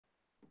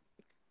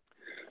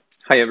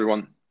Hi,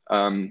 everyone.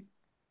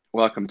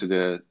 Welcome to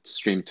the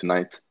stream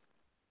tonight,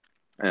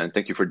 and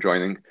thank you for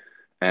joining.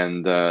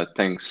 And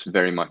thanks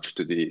very much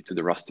to the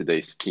Rusty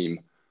Days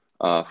team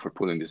for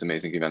pulling this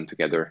amazing event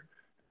together.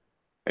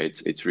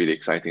 It's really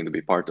exciting to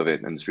be part of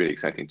it, and it's really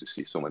exciting to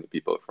see so many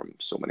people from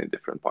so many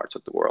different parts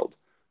of the world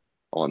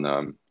on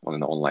an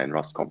online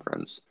Rust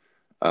conference.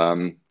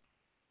 A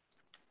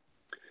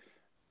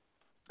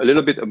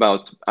little bit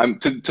about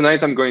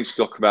tonight. I'm going to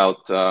talk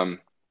about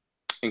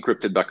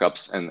encrypted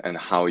backups and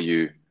how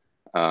you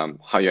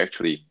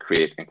actually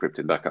create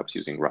encrypted backups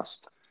using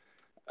Rust.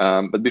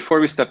 But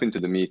before we step into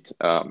the meat,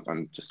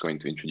 I'm just going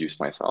to introduce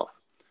myself.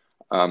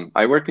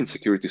 I work in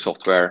security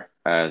software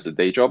as a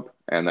day job,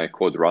 and I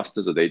code Rust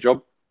as a day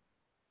job.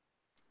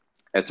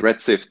 At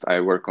Redshift, I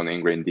work on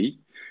ingrained,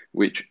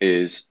 which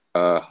is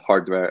a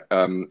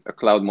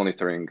cloud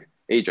monitoring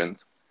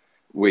agent,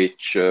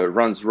 which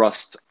runs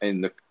Rust in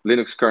the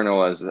Linux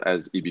kernel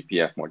as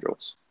eBPF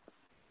modules.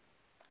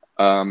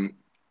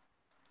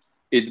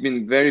 It's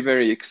been very,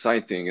 very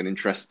exciting and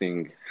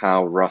interesting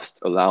how Rust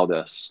allowed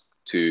us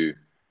to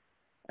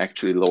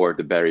actually lower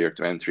the barrier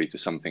to entry to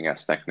something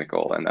as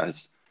technical and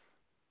as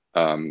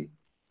in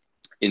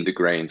the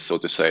grain, so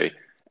to say,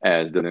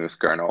 as the Linux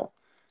kernel.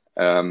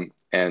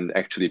 And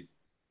actually,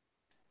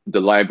 the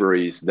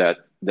libraries that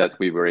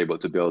we were able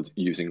to build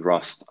using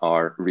Rust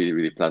are really,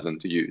 really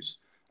pleasant to use,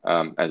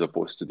 as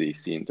opposed to the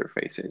C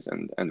interfaces,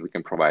 and we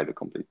can provide a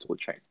complete tool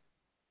chain.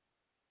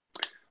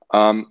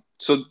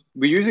 So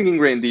we're using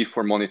ingrained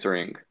for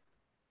monitoring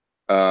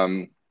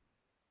the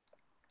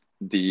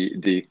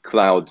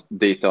cloud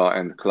data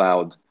and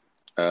cloud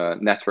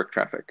network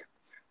traffic.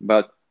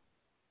 But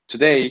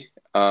today,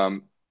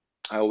 I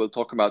will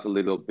talk about a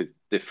little bit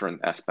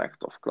different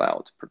aspect of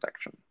cloud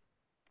protection.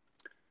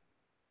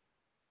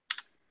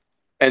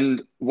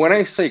 And when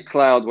I say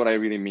cloud, what I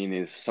really mean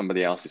is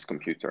somebody else's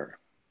computer.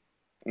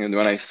 And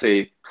when I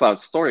say cloud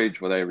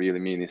storage, what I really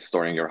mean is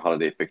storing your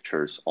holiday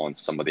pictures on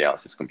somebody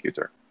else's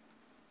computer.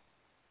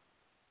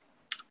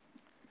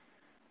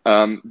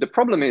 The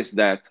problem is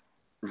that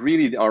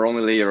really our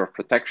only layer of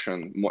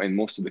protection in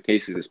most of the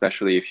cases,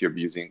 especially if you're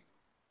using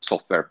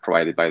software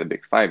provided by the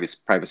Big Five, is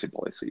privacy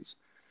policies.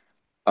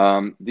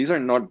 These are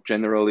not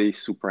generally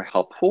super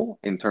helpful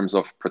in terms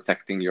of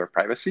protecting your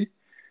privacy.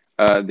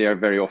 They are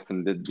very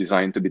often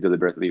designed to be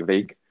deliberately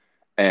vague.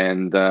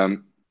 And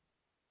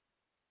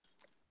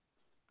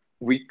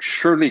we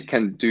surely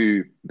can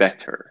do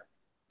better.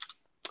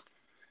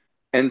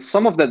 And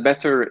some of that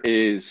better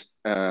is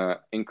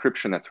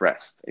encryption at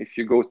rest. If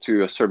you go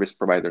to a service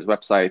provider's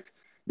website,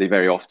 they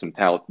very often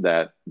tout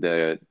that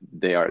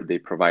they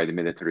provide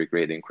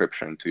military-grade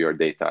encryption to your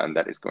data, and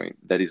that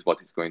is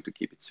what is going to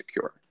keep it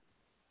secure.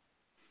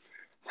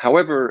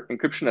 However,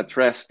 encryption at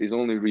rest is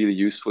only really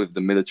useful if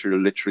the military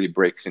literally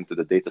breaks into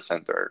the data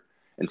center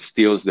and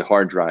steals the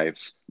hard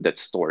drives that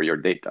store your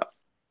data.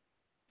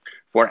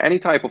 For any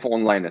type of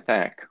online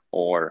attack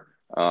or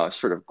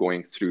sort of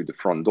going through the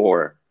front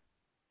door,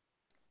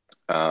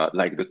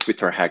 like the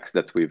Twitter hacks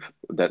that we've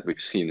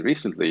seen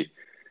recently,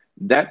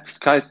 that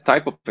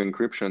type of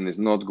encryption is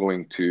not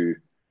going to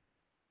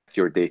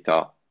your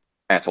data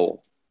at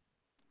all.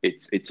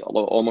 It's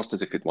almost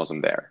as if it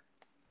wasn't there.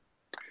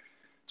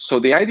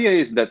 So the idea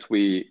is that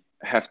we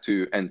have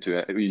to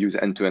use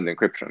end-to-end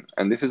encryption,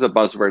 and this is a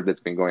buzzword that's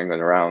been going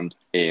around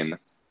in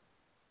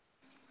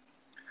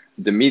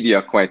the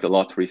media quite a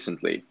lot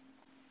recently.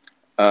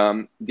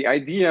 The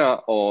idea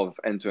of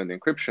end-to-end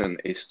encryption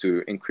is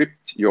to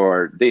encrypt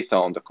your data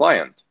on the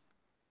client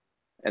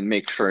and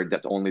make sure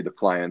that only the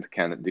client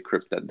can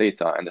decrypt that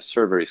data and the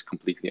server is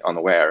completely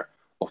unaware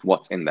of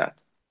what's in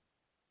that.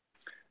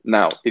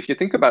 Now, if you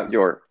think about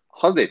your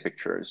holiday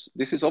pictures,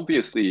 this is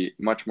obviously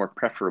much more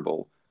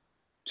preferable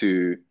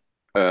to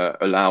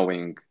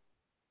allowing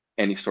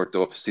any sort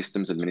of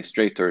systems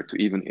administrator to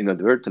even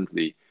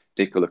inadvertently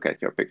take a look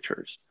at your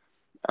pictures.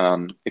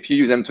 If you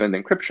use end-to-end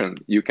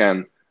encryption, you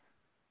can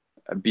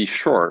be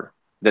sure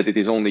that it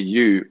is only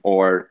you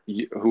or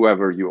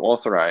whoever you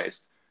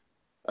authorized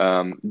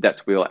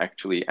that will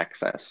actually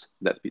access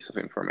that piece of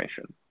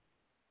information.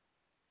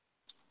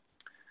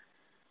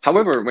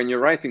 However, when you're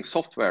writing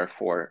software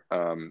for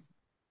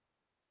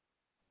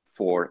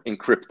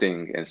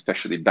encrypting, and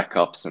especially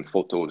backups and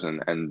photos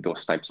and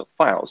those types of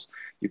files,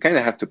 you kind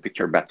of have to pick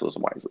your battles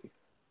wisely.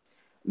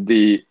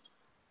 The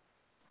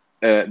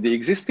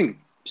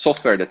existing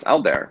software that's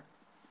out there,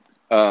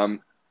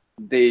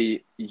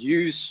 they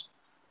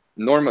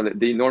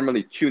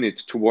normally tune it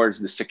towards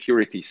the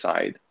security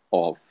side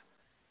of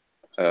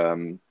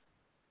the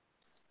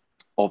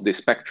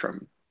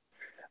spectrum.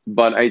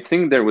 But I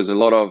think there was a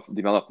lot of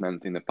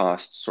development in the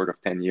past sort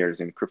of 10 years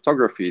in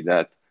cryptography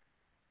that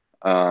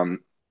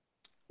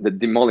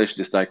demolished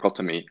this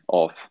dichotomy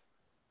of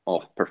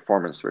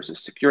performance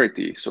versus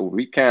security. So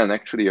we can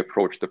actually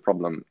approach the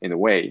problem in a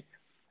way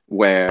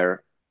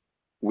where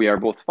we are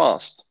both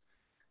fast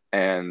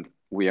and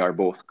we are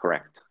both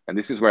correct. And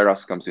this is where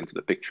Rust comes into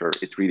the picture.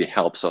 It really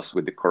helps us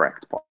with the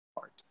correct part.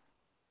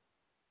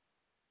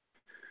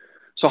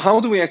 So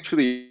how do we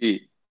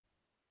actually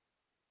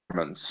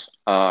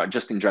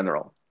just in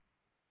general.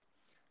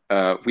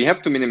 We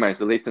have to minimize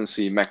the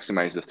latency,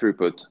 maximize the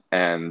throughput,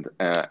 and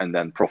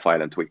then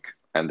profile and tweak,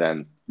 and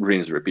then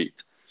rinse,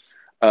 repeat.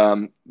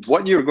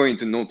 What you're going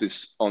to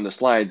notice on the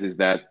slides is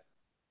that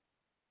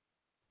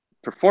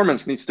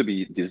performance needs to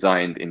be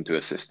designed into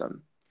a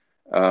system.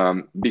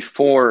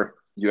 Before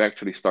you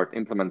actually start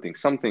implementing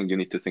something, you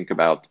need to think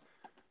about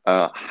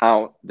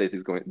how that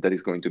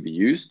is going to be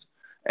used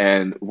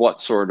and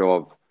what sort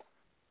of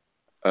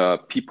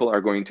people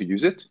are going to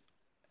use it,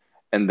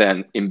 and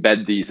then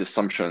embed these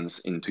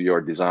assumptions into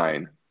your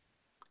design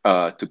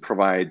to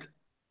provide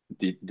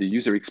the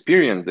user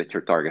experience that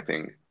you're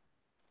targeting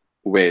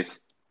with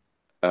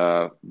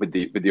the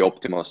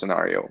optimal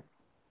scenario.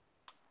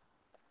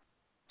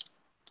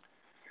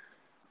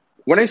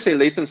 When I say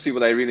latency,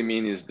 what I really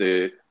mean is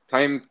the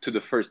time to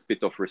the first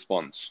bit of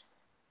response.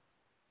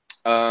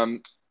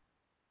 And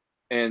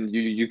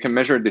you can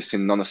measure this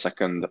in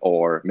nanosecond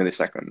or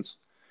milliseconds.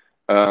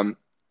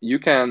 You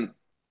can,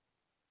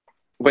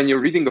 when you're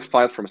reading a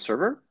file from a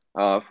server,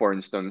 for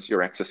instance,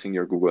 you're accessing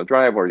your Google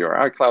Drive or your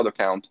iCloud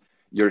account,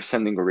 you're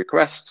sending a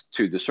request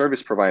to the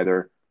service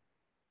provider.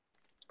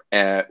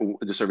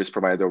 The service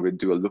provider will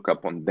do a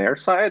lookup on their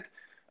side,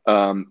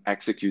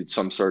 execute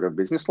some sort of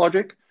business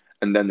logic,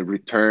 and then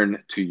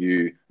return to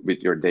you with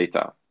your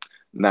data.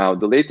 Now,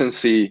 the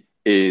latency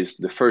is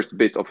the first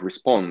bit of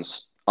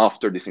response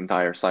after this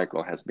entire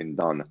cycle has been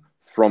done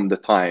from the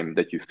time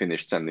that you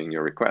finished sending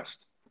your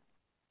request.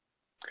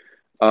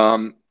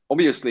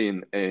 Obviously,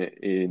 in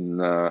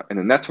a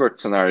network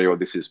scenario,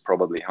 this is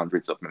probably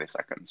hundreds of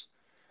milliseconds.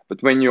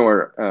 But when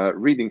you're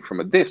reading from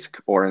a disk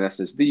or an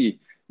SSD,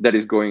 that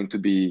is going to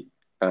be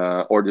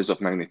orders of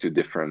magnitude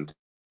different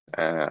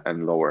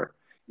and lower.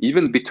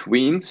 Even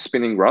between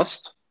spinning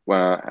Rust,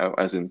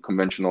 as in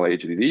conventional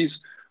HDDs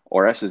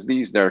or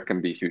SSDs, there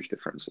can be huge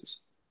differences.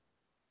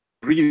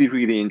 Really,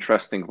 really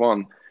interesting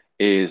one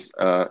is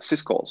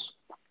syscalls.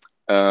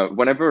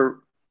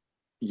 Whenever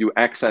you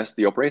access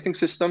the operating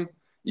system,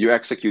 you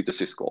execute a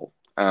syscall.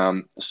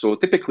 So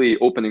typically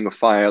opening a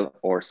file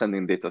or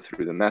sending data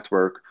through the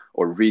network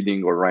or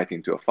reading or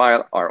writing to a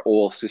file are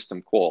all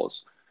system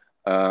calls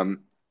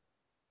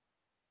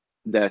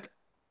that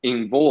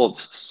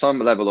involves some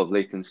level of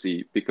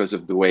latency because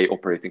of the way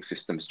operating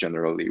systems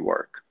generally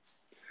work.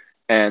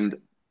 And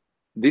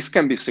this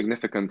can be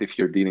significant if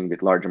you're dealing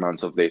with large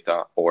amounts of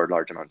data or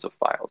large amounts of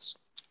files.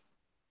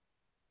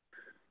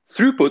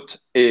 Throughput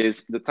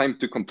is the time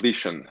to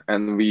completion,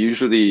 and we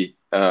usually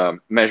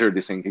measure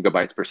this in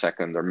gigabytes per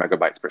second or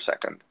megabytes per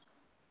second.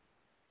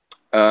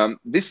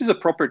 This is a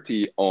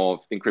property of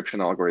encryption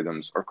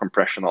algorithms or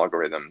compression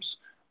algorithms.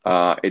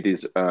 It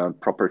is a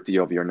property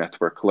of your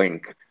network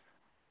link.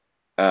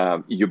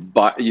 You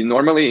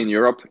normally in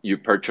Europe, you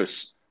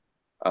purchase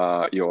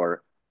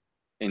your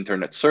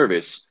internet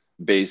service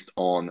based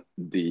on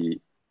the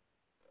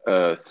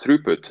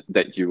throughput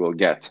that you will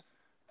get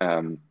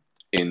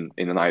in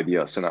an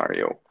ideal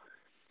scenario.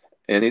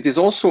 And it is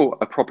also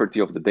a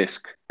property of the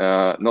disk.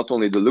 Not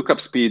only the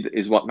lookup speed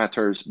is what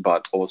matters,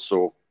 but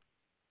also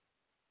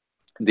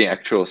the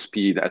actual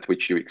speed at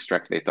which you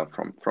extract data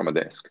from a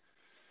disk.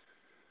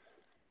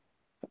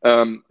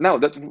 Now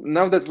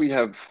that we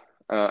have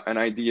an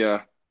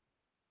idea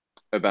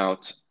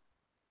about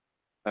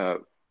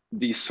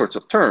these sorts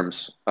of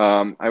terms,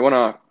 I want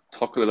to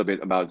talk a little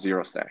bit about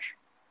Zerostash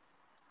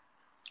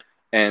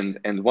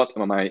and what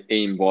my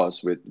aim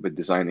was with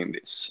designing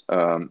this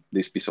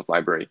this piece of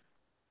library.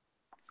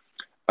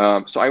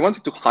 So I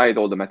wanted to hide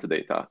all the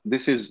metadata.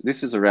 This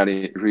is a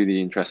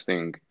really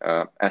interesting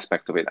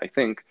aspect of it, I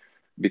think,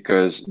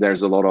 because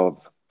there's a lot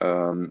of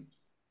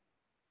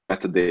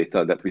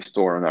metadata that we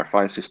store on our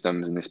file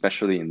systems, and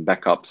especially in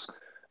backups,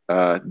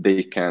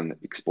 they can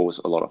expose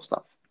a lot of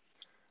stuff.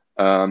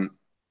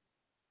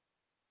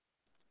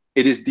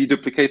 It is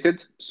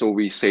deduplicated, so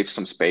we save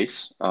some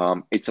space.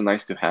 It's a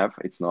nice to have.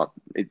 It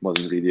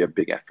wasn't really a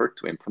big effort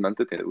to implement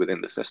it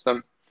within the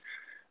system.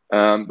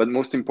 But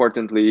most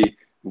importantly,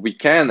 we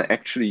can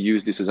actually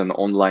use this as an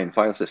online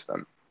file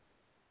system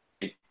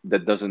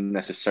that doesn't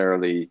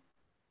necessarily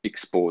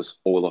expose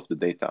all of the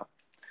data.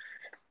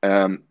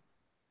 And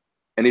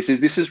this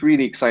is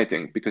really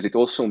exciting because it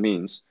also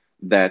means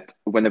that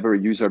whenever a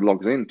user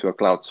logs into a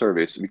cloud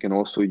service, we can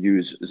also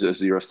use the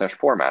Zerostash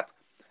format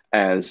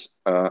as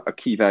a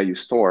key value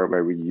store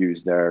where we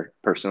use their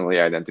personally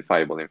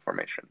identifiable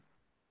information.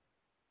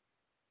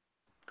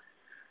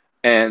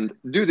 And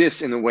do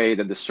this in a way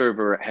that the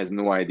server has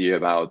no idea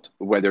about,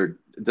 whether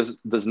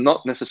does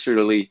not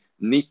necessarily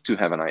need to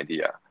have an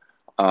idea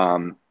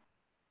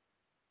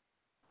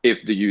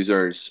if the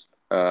users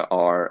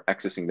are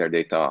accessing their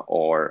data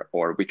or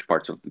which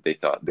parts of the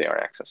data they are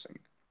accessing.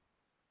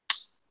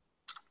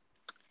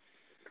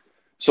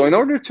 So in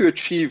order to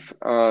achieve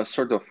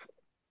sort of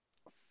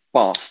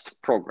fast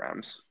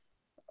programs,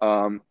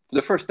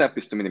 the first step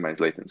is to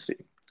minimize latency.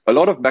 A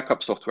lot of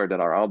backup software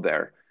that are out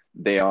there,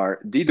 they are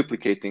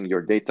deduplicating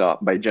your data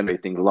by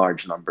generating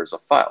large numbers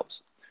of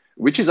files,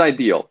 which is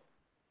ideal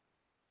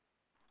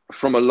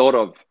from a lot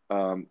of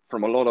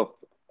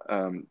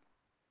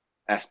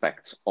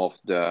aspects of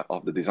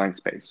the design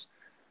space.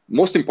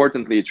 Most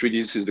importantly, it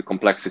reduces the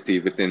complexity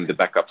within the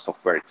backup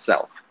software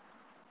itself.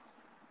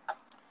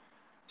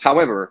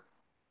 However,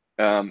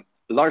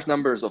 large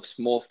numbers of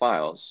small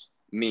files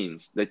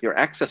means that you're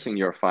accessing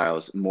your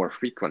files more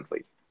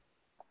frequently.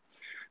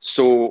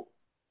 So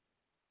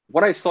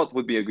what I thought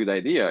would be a good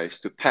idea is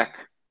to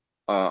pack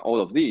all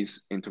of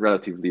these into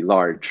relatively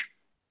large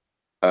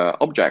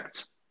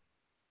objects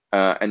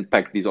and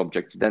pack these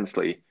objects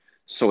densely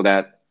so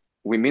that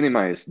we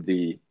minimize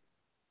the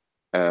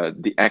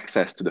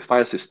access to the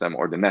file system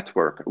or the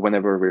network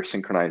whenever we're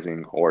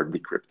synchronizing or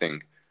decrypting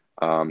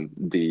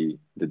the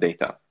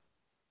data.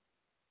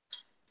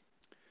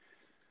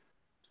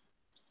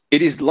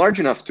 It is large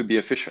enough to be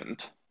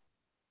efficient.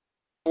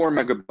 4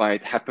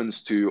 megabyte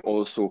happens to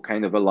also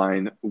kind of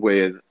align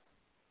with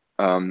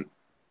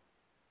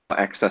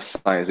access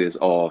sizes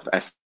of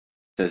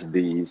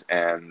SSDs,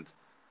 and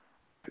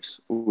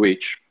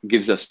which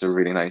gives us a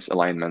really nice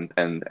alignment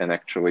and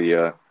actually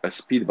a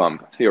speed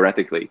bump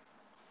theoretically.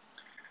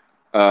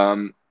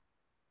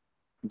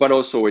 But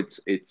also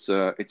it's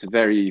a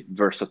very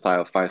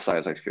versatile file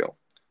size, I feel.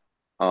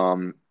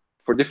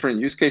 For different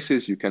use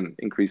cases, you can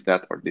increase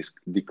that or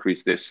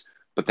decrease this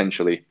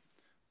potentially.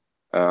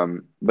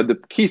 But the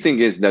key thing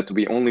is that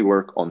we only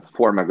work on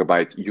 4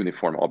 megabyte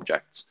uniform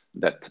objects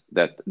that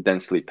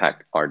densely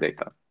pack our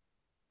data.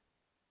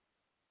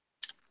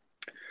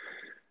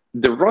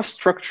 The raw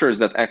structures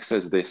that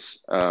access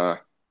this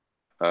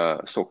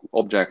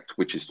object,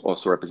 which is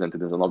also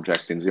represented as an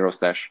object in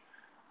Zerostash,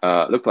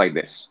 look like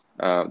this.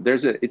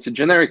 It's a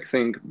generic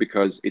thing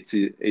because it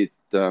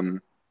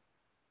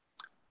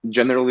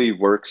generally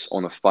works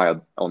on a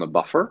file, on a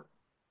buffer.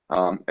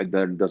 And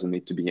there doesn't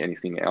need to be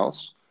anything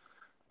else.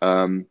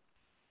 But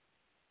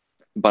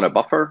a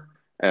buffer,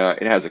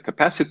 it has a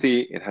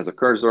capacity, it has a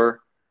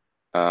cursor,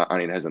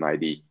 and it has an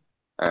ID.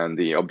 And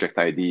the object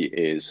ID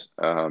is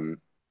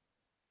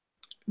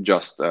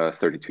just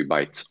 32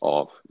 bytes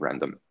of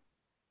random.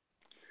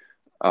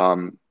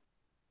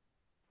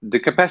 The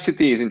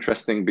capacity is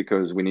interesting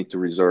because we need to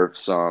reserve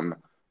some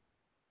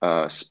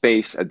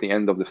space at the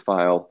end of the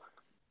file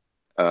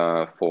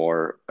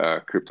for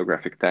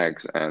cryptographic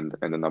tags and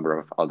a number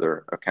of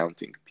other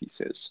accounting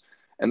pieces.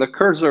 And the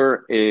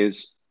cursor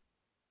is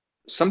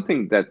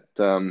something that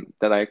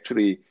I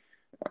actually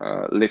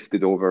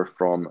lifted over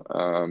from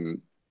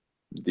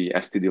the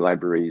STD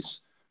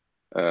libraries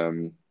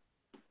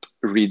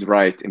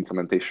read-write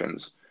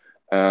implementations.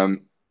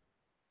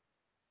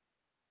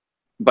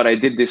 But I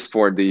did this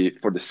for the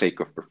sake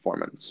of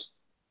performance.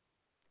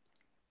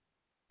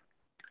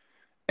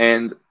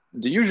 And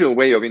the usual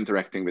way of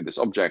interacting with this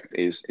object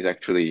is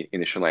actually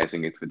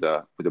initializing it with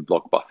a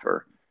block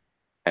buffer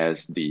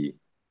as the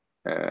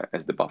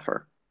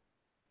buffer.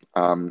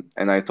 And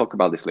I talk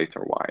about this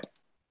later why.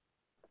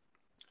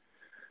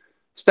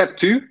 Step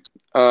 2,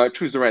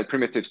 choose the right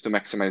primitives to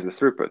maximize the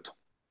throughput.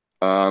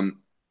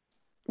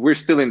 We're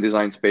still in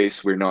design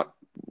space.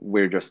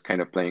 We're just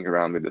kind of playing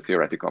around with the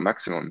theoretical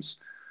maximums.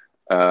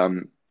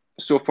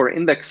 So for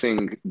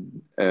indexing,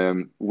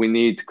 we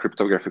need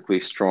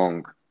cryptographically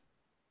strong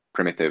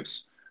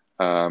primitives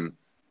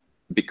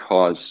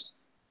because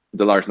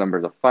the large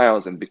numbers of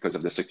files and because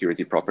of the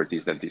security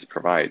properties that these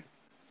provide.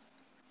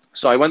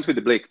 So I went with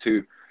the Blake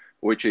 2,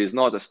 which is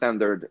not a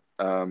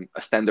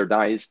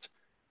standardized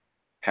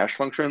hash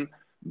function,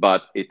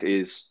 but it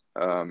is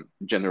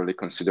generally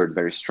considered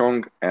very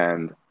strong,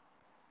 and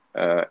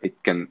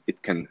it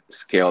can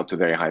scale to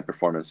very high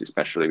performance,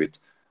 especially with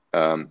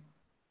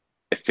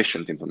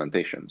efficient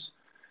implementations.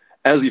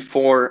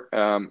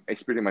 LZ4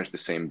 is pretty much the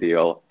same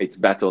deal. It's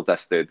battle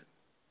tested.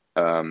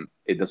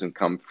 It doesn't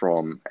come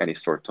from any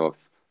sort of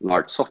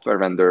large software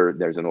vendor.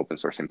 There's an open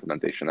source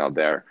implementation out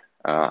there.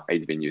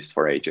 It's been used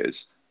for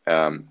ages.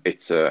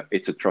 It's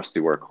a trusty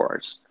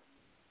workhorse.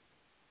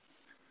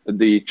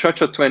 The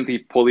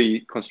Cha-Cha-20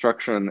 poly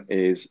construction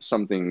is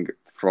something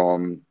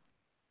from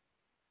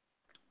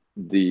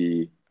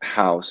the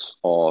house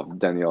of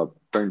Daniel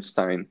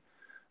Bernstein.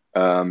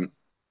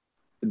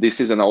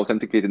 This is an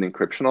authenticated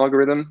encryption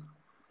algorithm.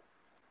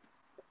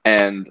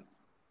 And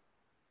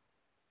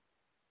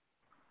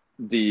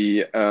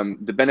the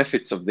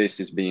benefits of this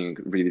is being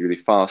really, really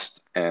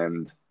fast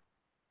and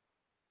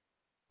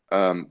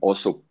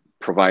also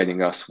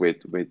providing us with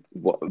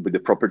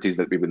the properties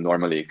that we would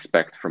normally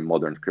expect from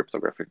modern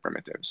cryptographic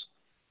primitives.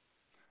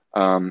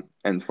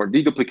 And for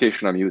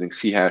deduplication, I'm using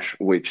Chash,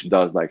 which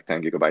does like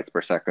 10 gigabytes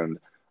per second.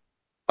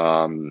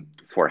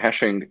 For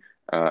hashing,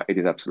 it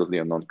is absolutely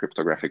a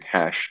non-cryptographic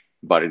hash,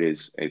 but it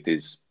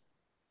is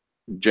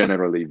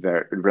generally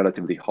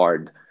relatively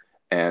hard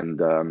and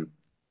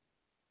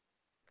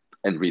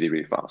really,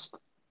 really fast.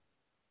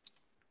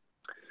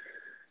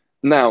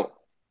 Now,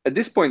 at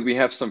this point, we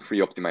have some free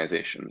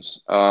optimizations.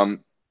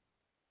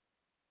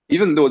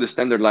 Even though the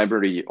standard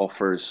library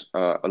offers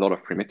a lot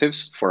of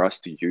primitives for us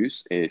to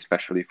use,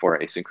 especially for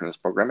asynchronous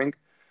programming,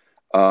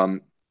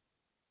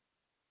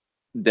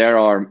 there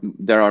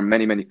are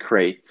many, many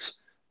crates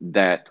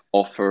that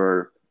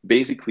offer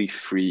basically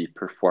free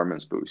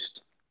performance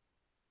boost.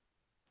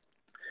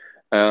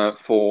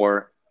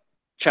 For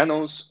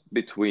channels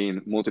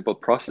between multiple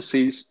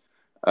processes,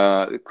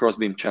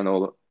 Crossbeam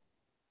channel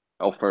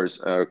offers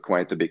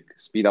quite a big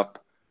speed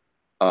up.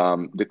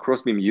 The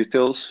Crossbeam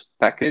utils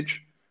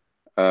package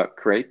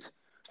crate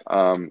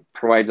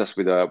provides us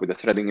with a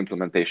threading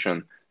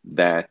implementation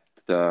that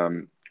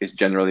is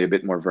generally a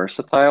bit more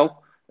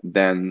versatile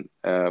than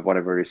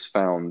whatever is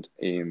found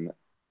in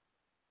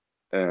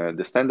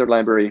the standard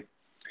library.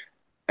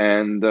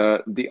 And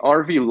the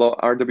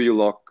RW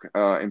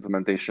lock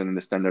implementation in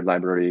the standard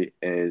library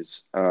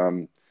is,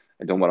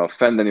 I don't want to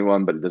offend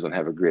anyone, but it doesn't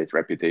have a great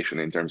reputation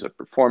in terms of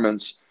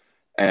performance.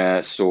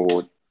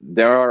 So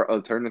there are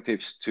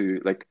alternatives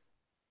to, like,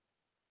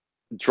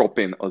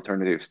 drop-in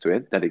alternatives to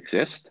it that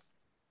exist.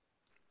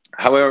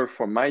 However,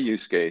 for my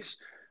use case,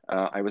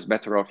 I was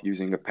better off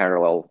using a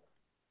parallel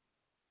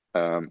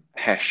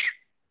hash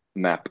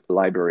map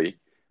library,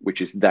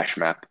 which is dash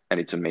map, and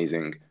it's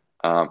amazing.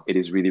 It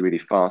is really, really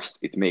fast.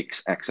 It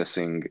makes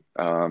accessing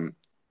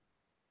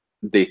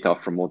data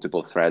from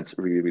multiple threads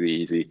really, really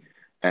easy,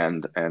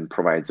 and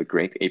provides a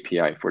great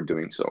API for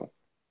doing so.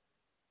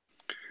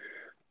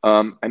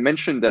 I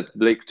mentioned that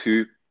Blake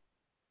 2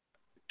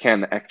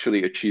 can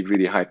actually achieve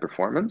really high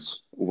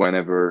performance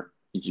whenever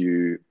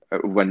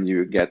when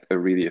you get a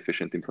really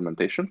efficient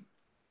implementation.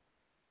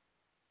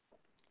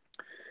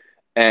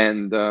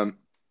 And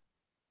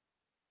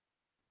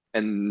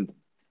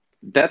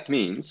that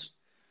means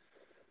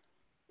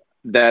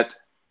that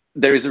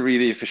there is a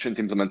really efficient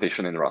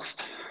implementation in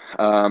Rust,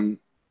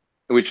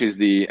 which is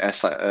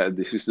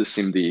this is the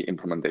SIMD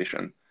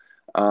implementation.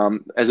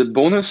 As a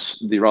bonus,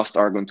 the Rust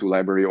Argon 2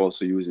 library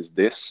also uses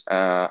this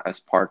as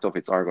part of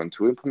its Argon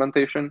 2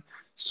 implementation.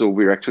 So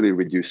we're actually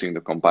reducing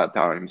the compile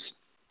times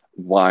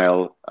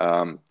while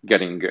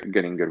getting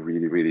a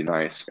really, really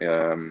nice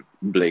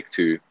Blake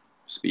 2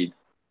 speed.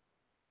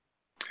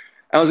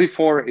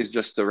 LZ4 is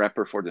just a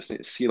wrapper for the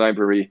C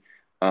library.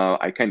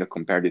 I kind of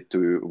compared it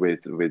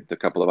with a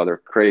couple of other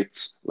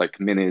crates like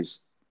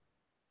minis,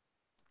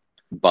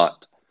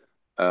 but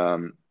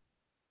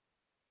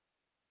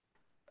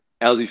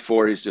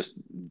LZ4 is just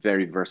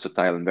very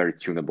versatile and very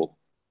tunable.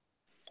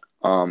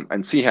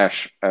 And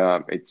Chash,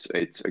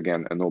 it's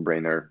again a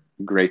no-brainer.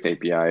 Great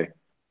API,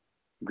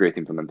 great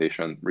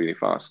implementation, really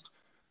fast.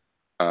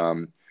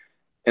 And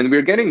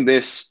we're getting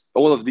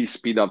all of these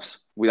speedups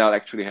without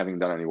actually having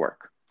done any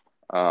work.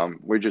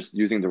 We're just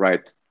using the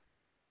right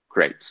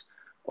crates.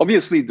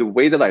 Obviously, the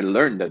way that I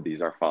learned that these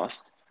are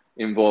fast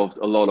involved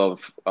a lot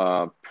of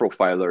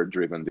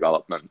profiler-driven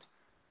development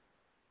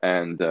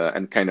and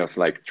kind of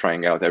like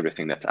trying out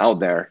everything that's out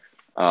there,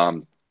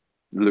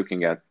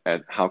 looking at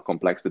how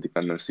complex the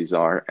dependencies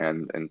are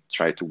and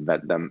try to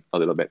vet them a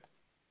little bit.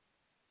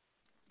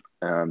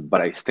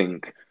 But I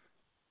think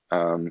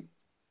the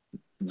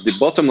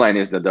bottom line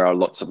is that there are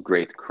lots of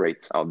great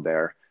crates out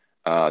there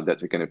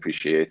that we can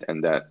appreciate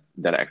and that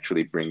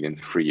actually bring in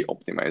free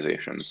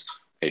optimizations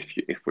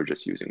if we're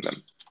just using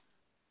them.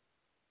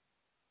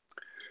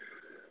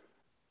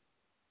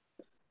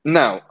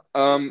 Now,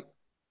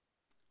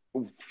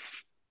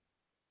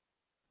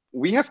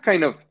 we have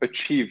kind of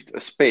achieved a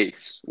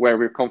space where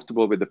we're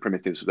comfortable with the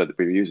primitives that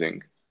we're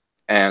using.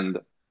 And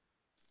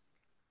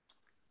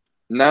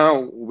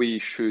now we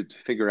should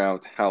figure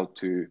out how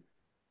to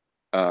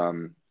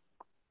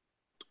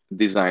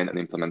design an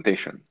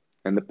implementation.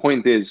 And the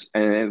point is,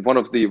 and one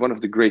of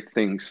the great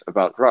things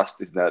about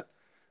Rust is that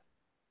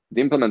the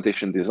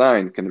implementation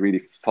design can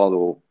really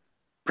follow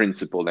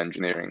principled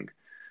engineering.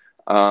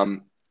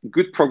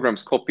 Good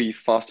programs copy,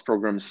 fast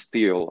programs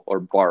steal or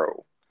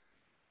borrow.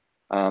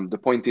 The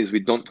point is we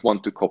don't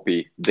want to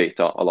copy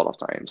data a lot of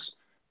times.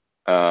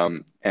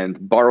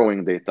 And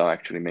borrowing data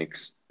actually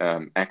makes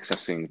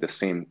accessing the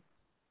same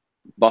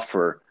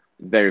buffer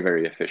very,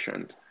 very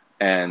efficient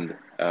and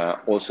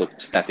also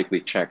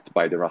statically checked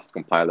by the Rust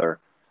compiler,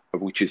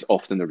 which is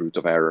often a root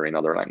of error in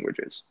other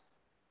languages.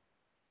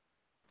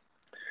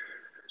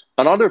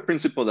 Another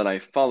principle that I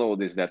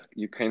followed is that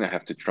you kind of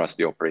have to trust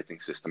the operating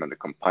system and the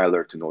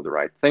compiler to know the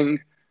right thing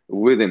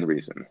within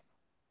reason.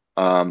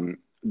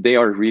 They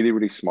are really,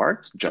 really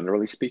smart,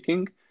 generally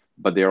speaking,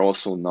 but they're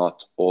also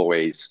not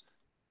always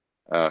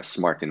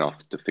smart enough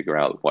to figure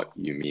out what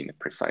you mean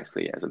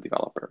precisely as a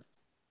developer.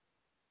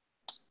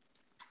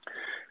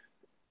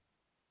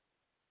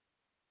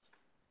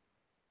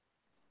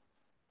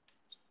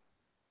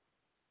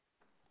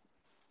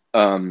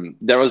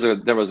 There was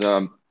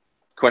a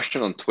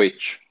question on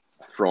Twitch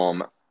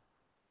from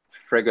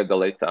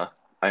Fregadaleta,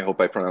 I hope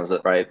I pronounced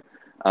that right,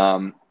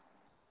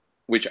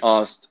 which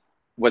asked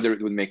whether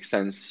it would make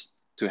sense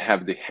to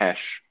have the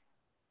hash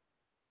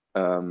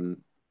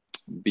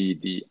be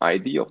the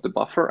ID of the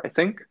buffer, I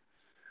think.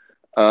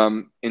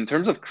 In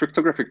terms of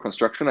cryptographic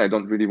construction, I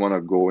don't really want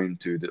to go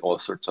into all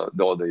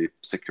the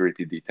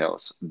security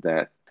details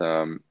that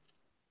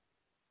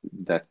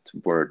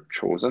were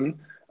chosen.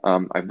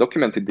 I've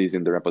documented these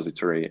in the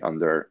repository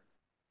in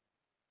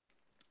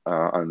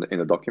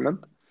a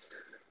document.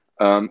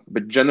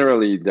 But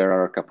generally, there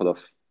are a couple of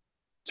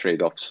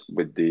trade-offs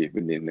with the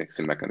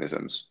indexing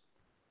mechanisms.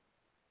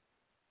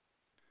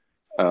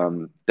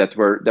 that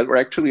were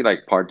actually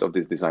like part of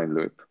this design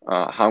loop.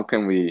 How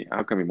can we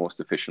most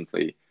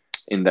efficiently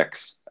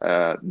index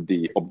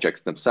the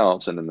objects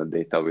themselves and then the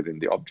data within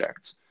the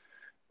objects?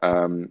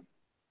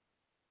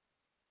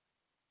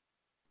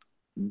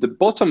 The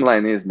bottom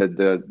line is that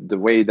the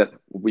way that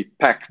we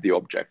pack the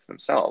objects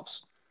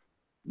themselves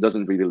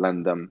doesn't really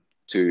lend them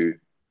to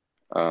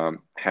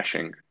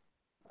hashing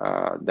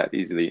that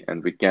easily,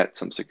 and we get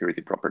some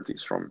security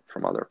properties from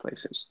other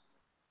places.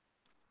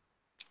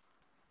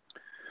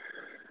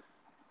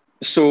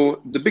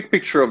 So the big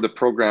picture of the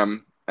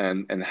program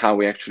and how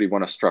we actually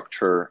want to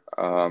structure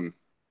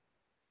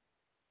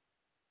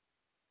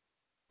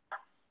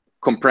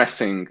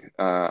compressing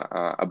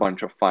a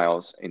bunch of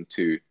files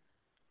into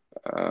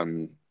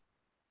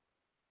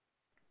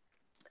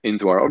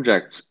our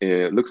objects,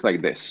 it looks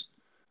like this.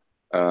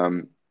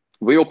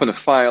 We open a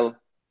file,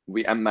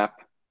 we mmap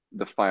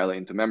the file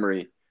into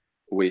memory,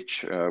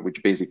 which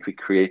basically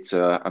creates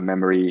a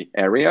memory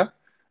area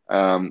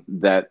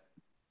that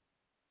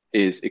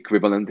is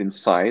equivalent in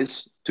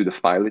size to the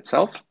file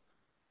itself.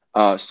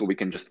 So we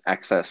can just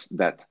access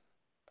that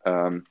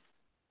file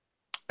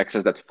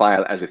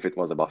as if it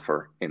was a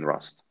buffer in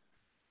Rust.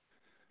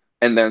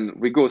 And then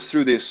we go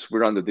through this, we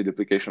run the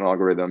deduplication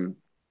algorithm,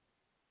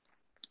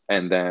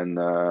 and then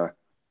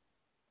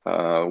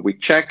we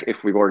check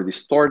if we've already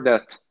stored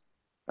that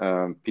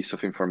piece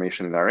of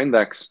information in our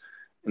index.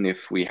 And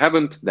if we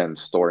haven't, then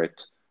store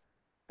it,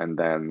 and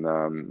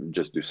then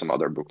just do some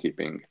other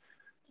bookkeeping,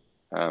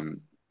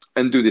 and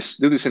do this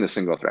in a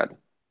single thread.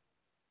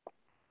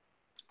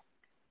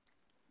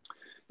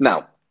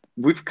 Now,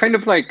 we've kind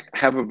of like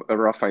have a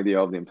rough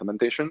idea of the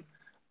implementation.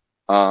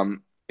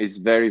 It's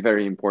very,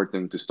 very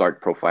important to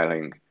start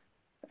profiling.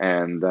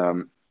 And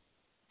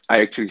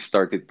I actually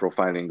started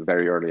profiling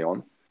very early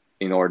on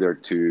in order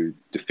to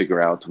figure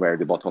out where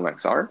the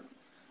bottlenecks are.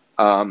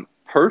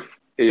 Perf,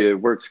 it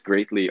works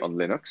greatly on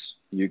Linux.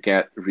 You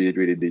get really,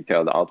 really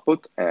detailed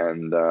output,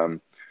 and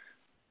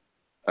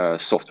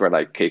software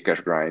like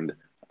Kcache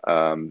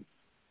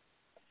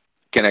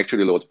can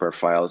actually load perf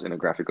files in a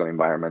graphical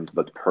environment,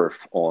 but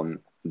perf on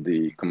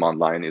the command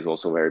line is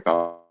also very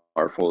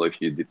powerful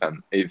if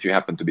you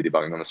happen to be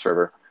debugging on a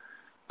server.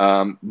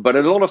 But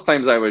a lot of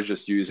times I was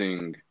just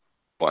using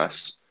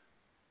OS,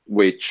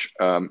 which,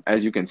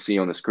 as you can see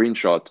on the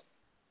screenshot,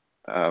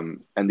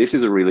 and this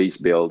is a release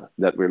build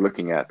that we're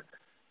looking at,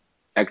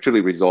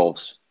 actually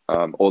resolves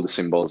all the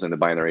symbols and the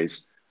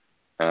binaries,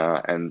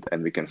 and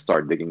we can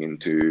start digging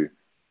into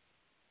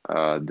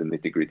the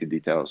nitty-gritty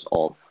details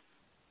of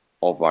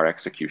our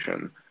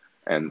execution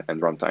and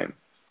runtime.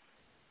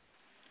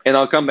 And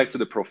I'll come back to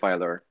the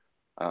profiler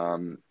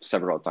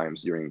several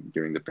times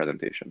during the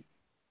presentation.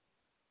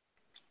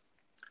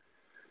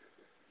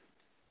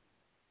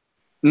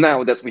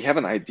 Now that we have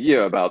an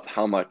idea about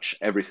how much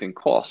everything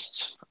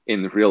costs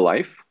in real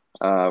life,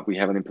 we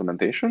have an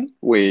implementation.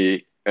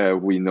 We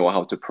know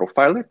how to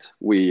profile it.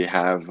 We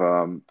have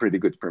pretty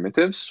good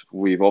primitives.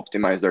 We've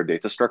optimized our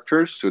data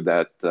structures so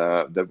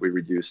that we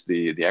reduce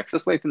the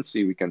access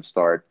latency. We can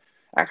start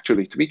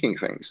actually tweaking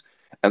things.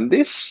 And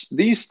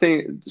these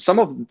things, some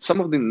of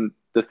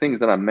the things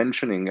that I'm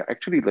mentioning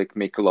actually like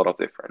make a lot of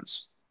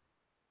difference.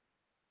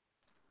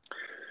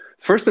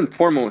 First and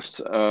foremost,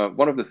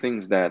 one of the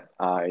things that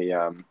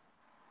I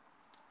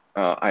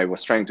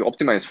was trying to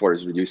optimize for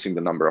is reducing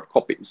the number of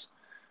copies.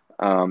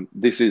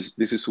 This is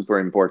super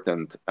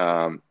important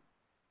for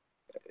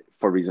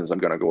reasons I'm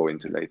going to go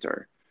into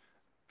later.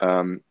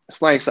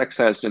 Slice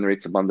access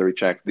generates a boundary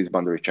check. These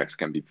boundary checks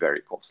can be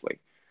very costly.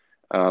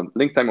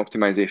 Link time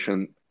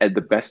optimization, at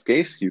the best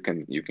case, you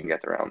can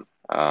get around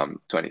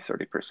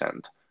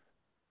 20–30%.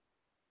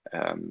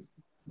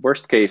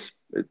 Worst case,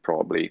 it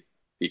probably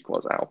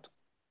equals out.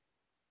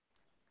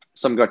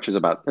 Some gotchas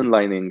about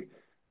inlining,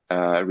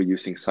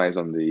 reducing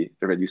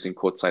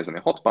code size on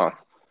a hot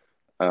path,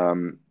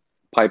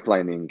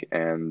 pipelining,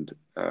 and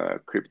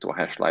crypto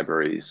hash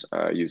libraries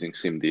using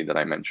SIMD that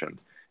I mentioned.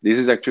 This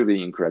is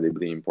actually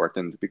incredibly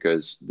important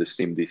because the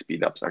SIMD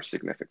speedups are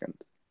significant.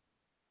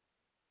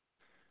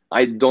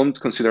 I don't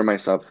consider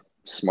myself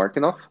smart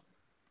enough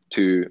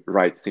to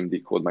write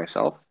SIMD code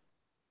myself,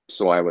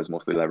 so I was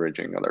mostly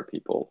leveraging other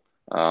people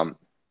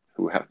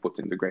who have put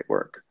in the great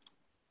work.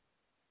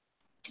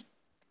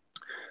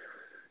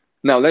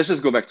 Now let's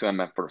just go back to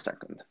mmap for a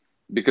second,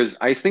 because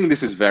I think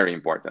this is very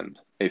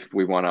important if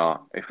we wanna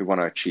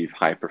achieve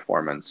high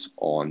performance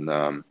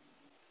on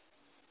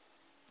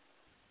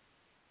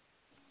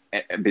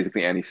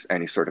basically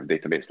any sort of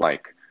database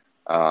like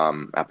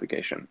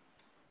application.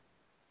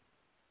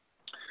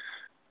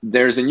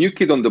 There's a new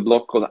kid on the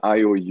block called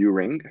IOU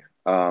Ring,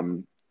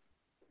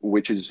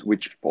 which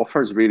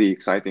offers really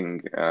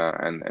exciting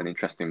and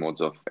interesting modes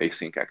of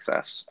async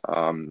access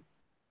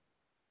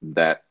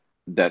that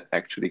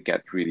actually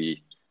get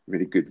really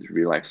good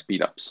real life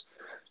speedups.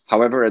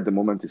 However, at the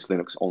moment it's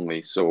Linux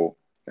only, so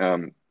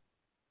and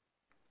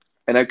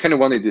I kind of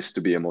wanted this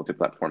to be a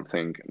multi-platform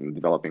thing.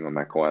 Developing on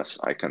macOS,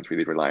 I can't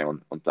really rely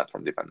on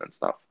platform dependent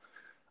stuff.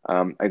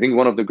 I think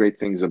one of the great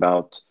things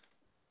about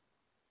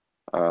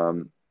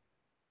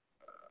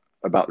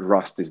about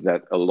Rust is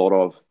that a lot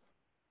of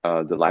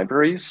the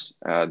libraries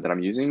that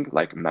I'm using,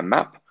 like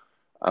MemMap,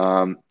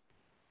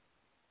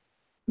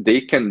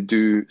 they can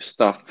do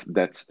stuff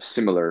that's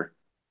similar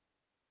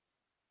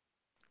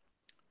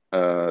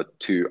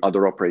to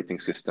other operating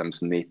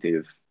systems'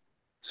 native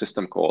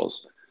system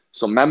calls.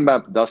 So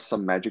MemMap does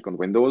some magic on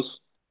Windows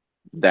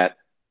that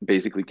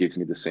basically gives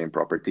me the same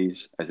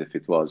properties as if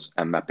it was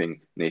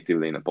mapping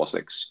natively in a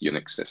POSIX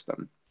Unix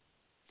system.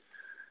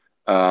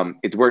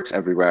 It works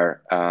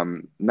everywhere.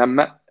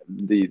 MemMap,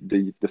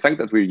 the fact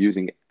that we're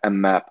using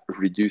mmap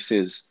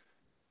reduces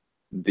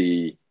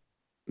the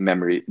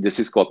memory, the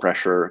syscall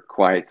pressure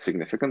quite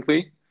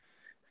significantly.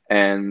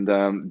 And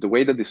the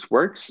way that this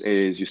works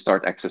is you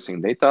start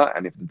accessing data,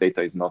 and if the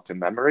data is not in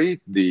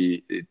memory,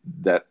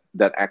 that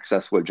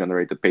access will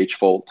generate a page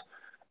fault,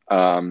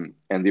 and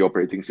the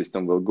operating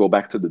system will go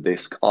back to the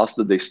disk, ask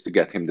the disk to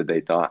get him the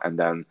data, and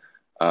then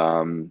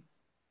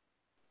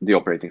the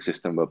operating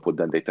system will put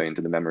that data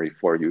into the memory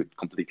for you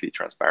completely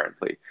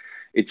transparently.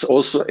 It's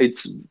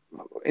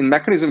in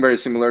mechanism very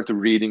similar to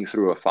reading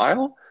through a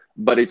file,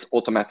 but it's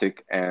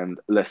automatic and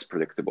less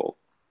predictable,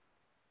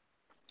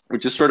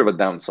 which is sort of a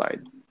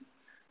downside.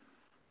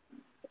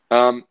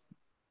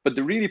 But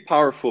the really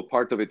powerful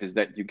part of it is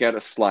that you get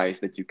a slice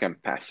that you can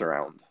pass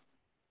around.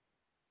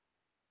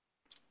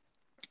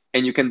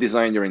 And you can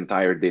design your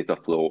entire data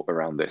flow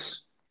around this.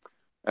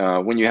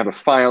 When you have a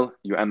file,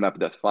 you mmap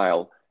that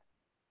file,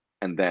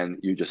 and then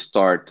you just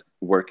start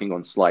working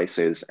on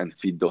slices and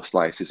feed those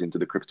slices into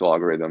the crypto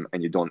algorithm,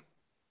 and you don't,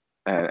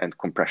 and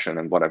compression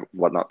and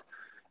whatnot.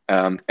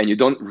 And you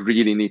don't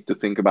really need to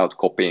think about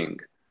copying.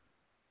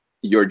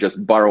 You're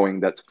just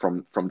borrowing that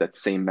from that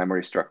same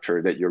memory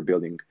structure that you're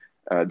building,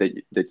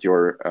 that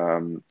you're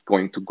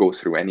going to go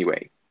through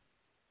anyway.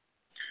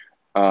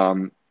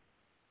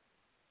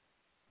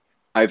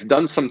 I've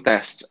done some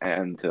tests,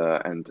 and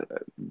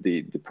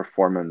the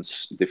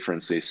performance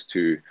differences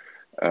to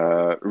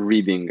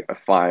reading a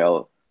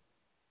file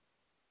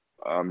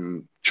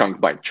chunk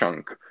by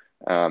chunk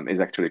is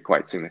actually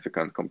quite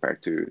significant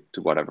compared to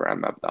whatever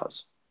mmap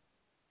does.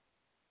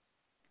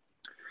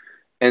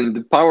 And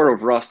the power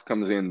of Rust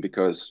comes in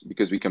because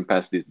we can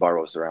pass these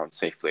borrows around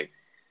safely.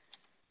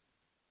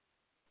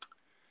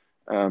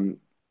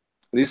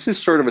 This is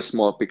sort of a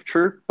small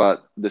picture,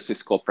 but the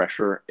syscall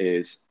pressure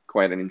is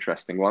quite an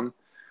interesting one.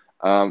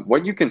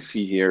 What you can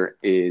see here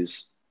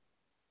is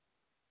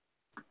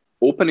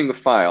opening a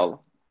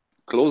file,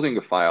 closing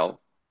a file,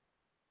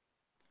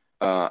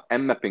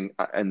 mmapping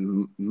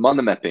and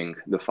monomapping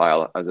the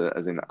file, as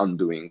in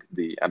undoing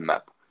the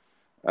mmap,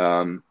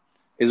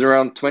 is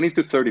around 20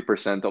 to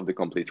 30% of the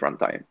complete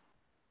runtime,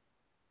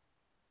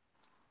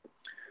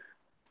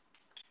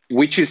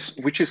 which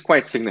is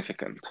quite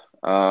significant.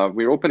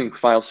 We're opening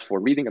files for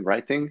reading and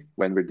writing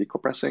when we're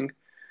decompressing.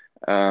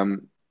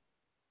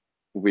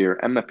 We're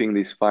mmapping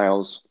these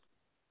files,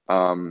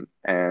 and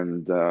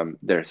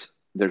there's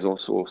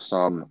also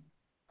some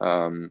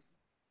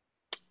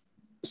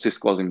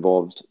syscalls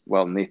involved,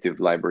 well, native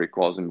library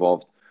calls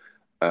involved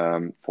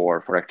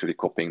for actually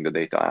copying the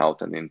data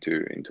out and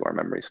into our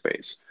memory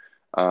space.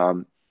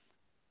 So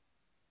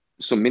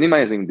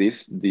minimizing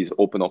these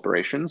open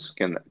operations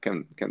can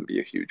be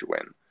a huge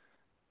win.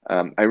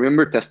 I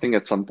remember testing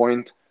at some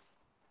point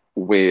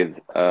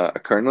with a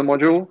kernel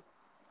module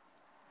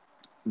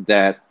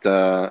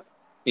that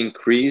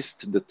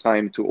increased the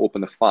time to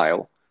open a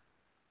file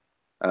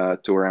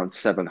to around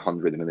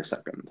 700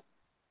 milliseconds.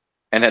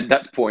 And at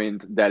that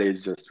point, that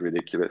is just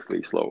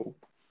ridiculously slow.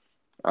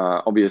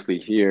 Obviously,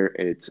 here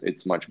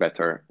it's much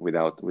better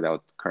without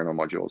kernel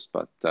modules,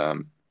 but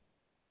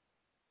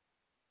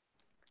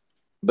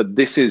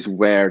this is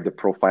where the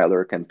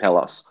profiler can tell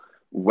us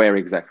where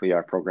exactly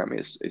our program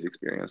is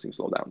experiencing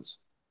slowdowns.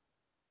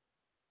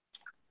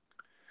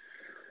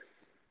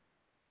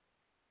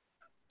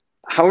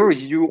 However,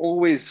 you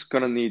always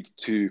gonna need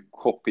to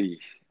copy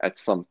at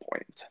some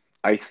point.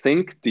 I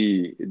think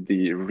the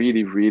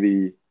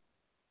really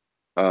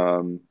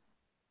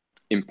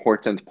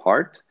important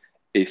part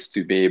is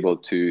to be able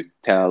to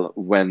tell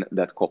when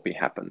that copy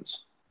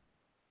happens.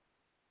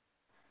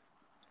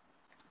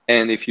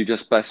 And if you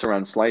just pass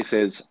around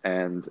slices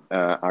and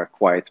are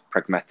quite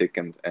pragmatic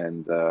and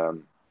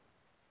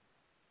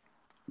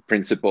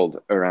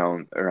principled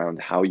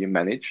around how you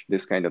manage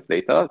this kind of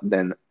data,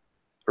 then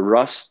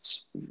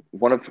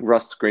one of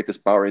Rust's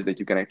greatest power is that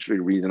you can actually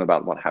reason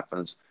about what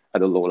happens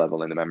at a low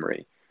level in the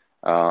memory.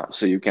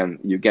 So you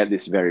get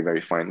this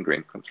very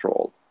fine-grained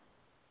control.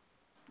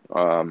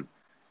 And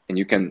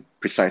you can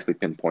precisely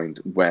pinpoint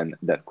when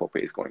that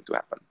copy is going to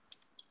happen.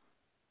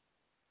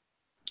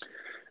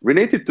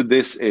 Related to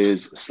this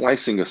is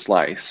slicing a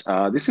slice.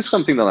 This is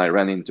something that I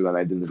ran into and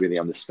I didn't really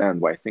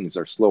understand why things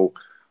are slow.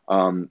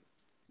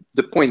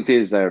 The point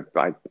is that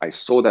I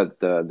saw that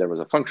there was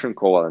a function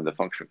call, and the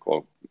function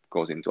call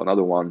goes into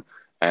another one,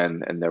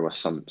 and there was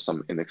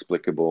some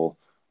inexplicable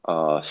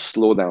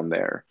slowdown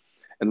there.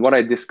 And what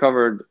I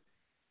discovered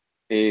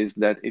is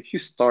that if you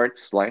start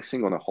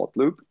slicing on a hot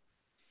loop,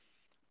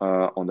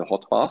 on the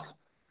hot path,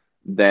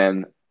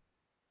 then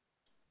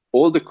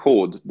all the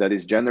code that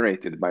is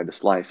generated by the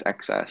slice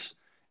access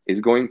is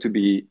going to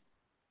be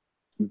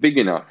big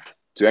enough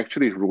to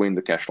actually ruin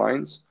the cache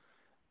lines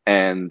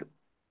and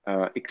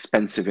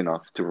expensive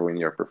enough to ruin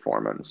your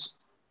performance.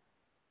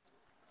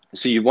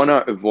 So you want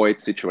to avoid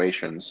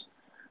situations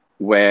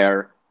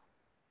where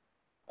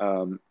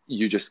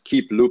you just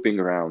keep looping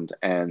around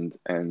and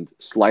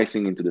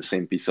slicing into the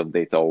same piece of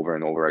data over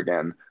and over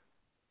again,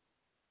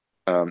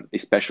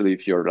 especially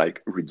if you're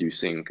like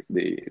reducing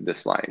the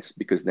slice,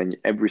 because then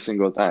every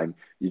single time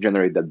you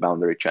generate that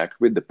boundary check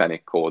with the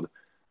panic code,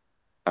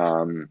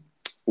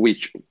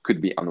 which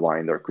could be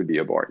unwind or could be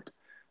abort.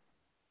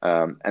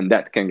 And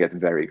that can get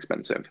very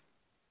expensive.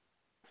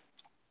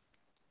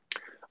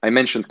 I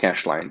mentioned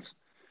cache lines.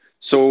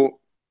 So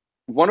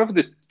one of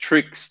the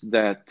tricks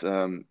that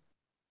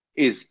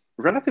is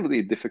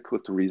relatively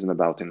difficult to reason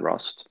about in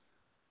Rust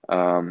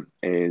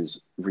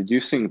is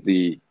reducing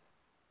the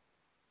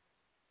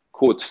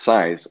code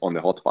size on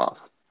the hot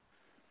path.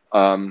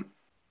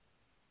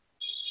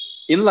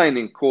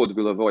 Inlining code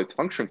will avoid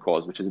function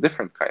calls, which is a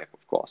different type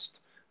of cost.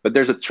 But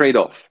there's a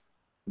trade-off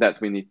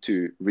that we need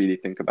to really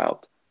think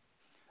about,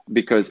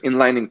 because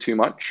inlining too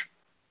much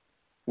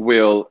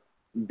will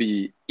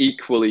be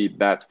equally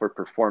bad for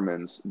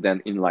performance than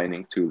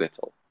inlining too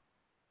little.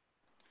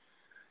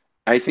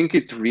 I think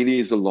it really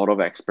is a lot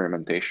of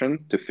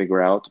experimentation to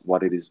figure out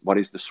what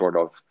is the sort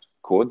of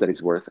code that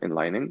is worth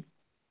inlining.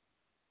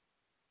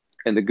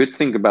 And the good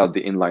thing about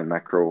the inline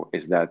macro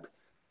is that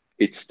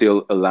it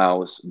still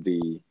allows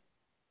the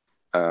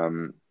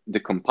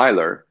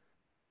compiler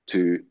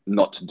to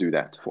not do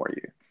that for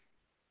you.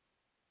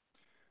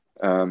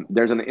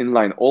 There's an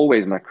inline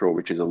always macro,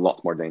 which is a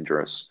lot more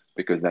dangerous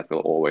because that will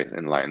always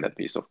inline that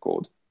piece of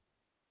code.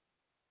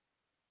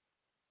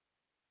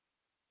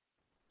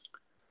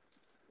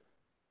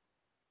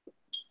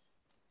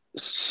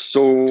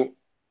 So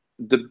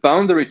the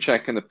boundary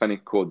check and the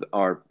panic code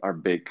are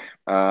big.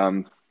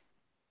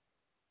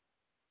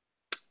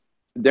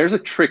 There's a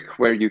trick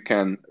where you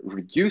can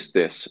reduce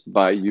this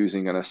by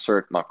using an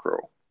assert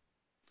macro,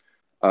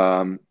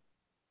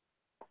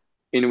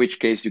 in which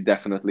case you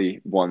definitely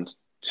want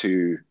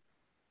to,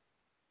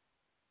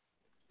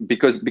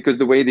 because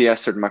the way the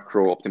assert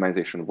macro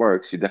optimization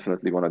works, you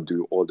definitely want to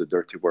do all the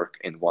dirty work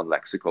in one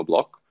lexical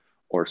block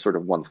or sort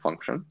of one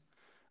function.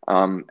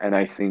 And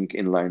I think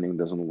inlining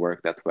doesn't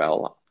work that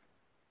well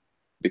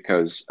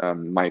because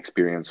my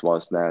experience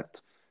was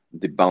that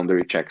the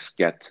boundary checks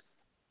get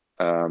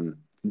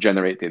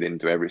generated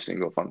into every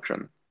single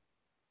function,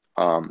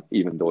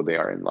 even though they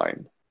are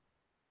inlined.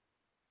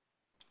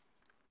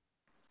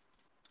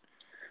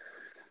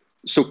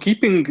 So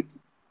keeping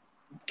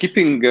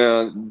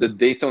the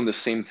data on the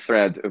same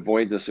thread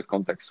avoids us a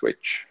context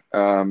switch,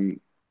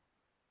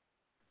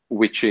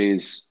 which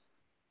is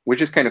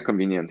kind of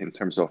convenient in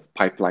terms of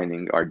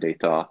pipelining our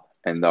data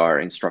and our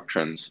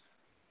instructions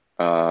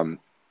in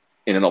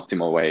an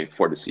optimal way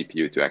for the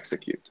CPU to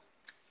execute.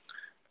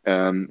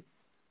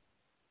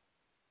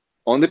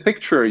 On the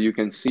picture, you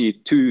can see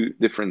two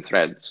different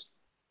threads.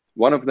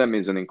 One of them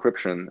is an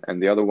encryption, and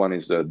the other one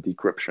is a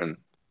decryption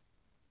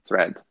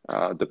thread.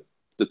 The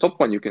top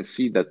one, you can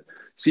see that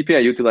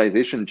CPI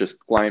utilization just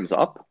climbs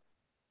up.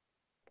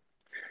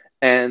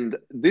 And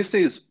this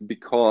is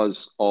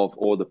because of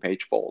all the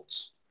page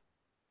faults.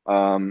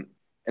 And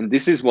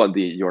this is what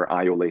your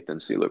I/O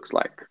latency looks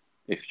like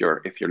if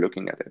you're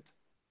looking at it.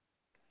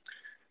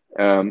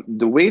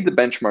 The way the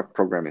benchmark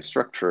program is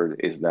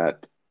structured is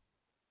that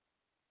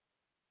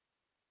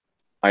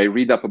I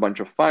read up a bunch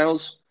of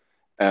files,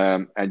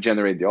 I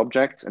generate the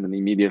objects, and then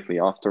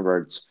immediately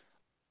afterwards,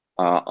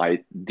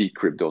 I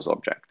decrypt those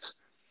objects.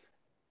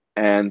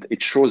 And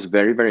it shows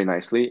very, very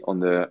nicely on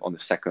the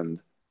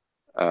second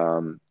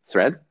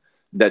thread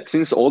that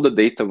since all the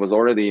data was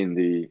already in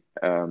the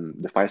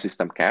file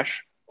system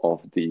cache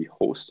of the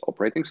host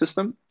operating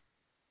system,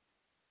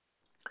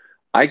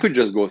 I could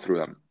just go through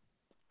them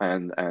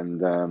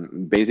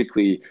and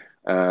basically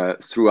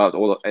throughout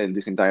all in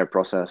this entire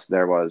process,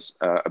 there was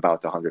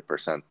about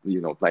 100%,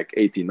 like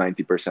 80,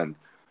 90%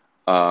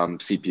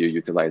 CPU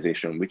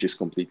utilization, which is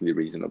completely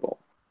reasonable.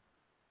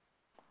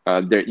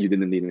 There you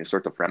didn't need any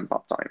sort of ramp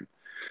up time.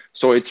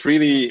 So it's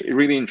really,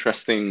 really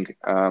interesting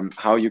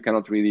how you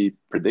cannot really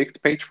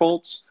predict page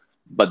faults,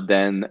 but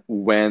then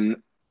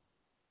when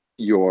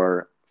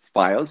your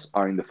files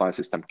are in the file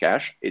system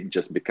cache, it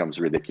just becomes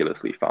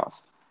ridiculously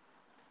fast.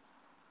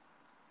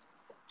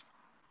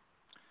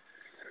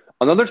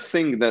 Another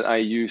thing that I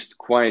used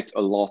quite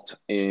a lot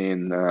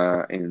in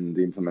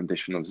the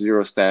implementation of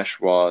Zerostash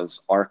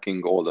was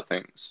arcing all the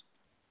things.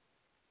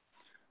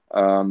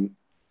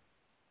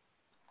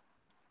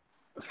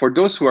 For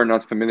those who are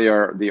not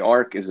familiar, the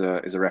arc is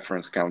a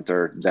reference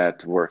counter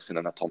that works in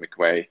an atomic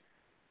way.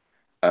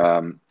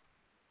 It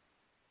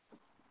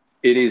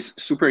is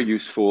super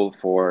useful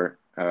for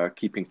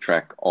keeping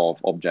track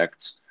of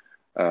objects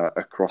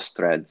across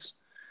threads.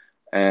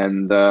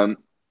 And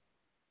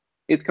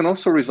it can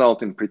also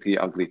result in pretty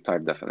ugly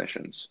type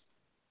definitions.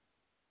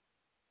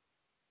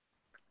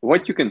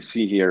 What you can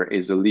see here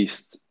is a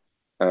least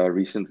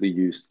recently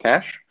used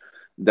cache.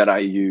 that I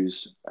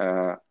use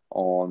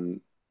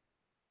on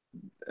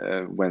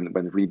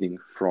when reading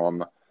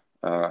from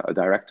a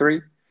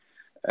directory.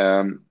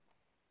 And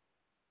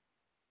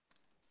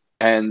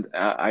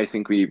I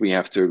think we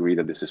have to agree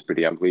that this is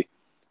pretty ugly.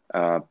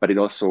 But it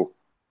also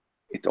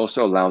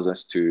allows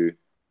us to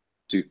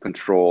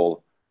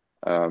control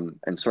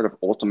and sort of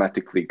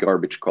automatically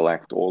garbage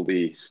collect all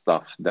the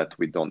stuff that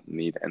we don't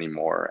need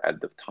anymore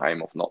at the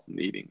time of not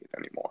needing it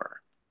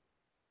anymore.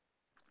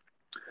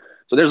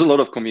 So there's a lot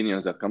of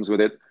convenience that comes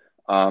with it.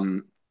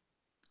 On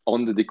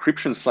the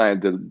decryption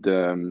side,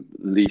 the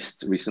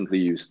least recently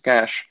used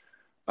cache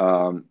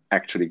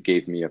actually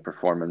gave me a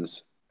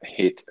performance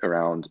hit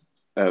around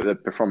a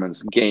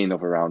performance gain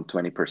of around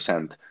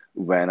 20%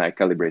 when I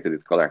calibrated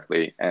it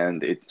correctly,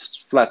 and it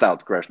flat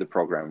out crashed the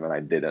program when I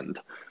didn't.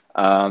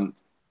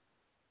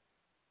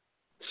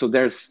 So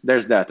there's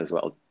that as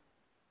well.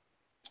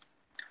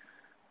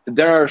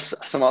 There are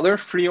some other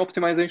free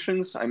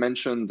optimizations. I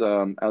mentioned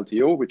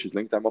LTO, which is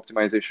link time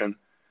optimization.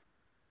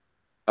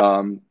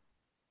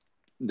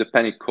 The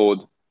panic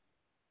code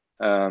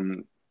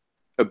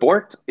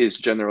abort is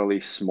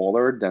generally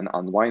smaller than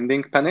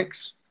unwinding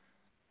panics.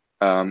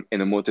 In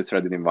a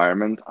multi-threaded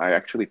environment, I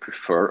actually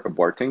prefer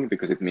aborting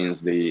because it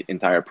means the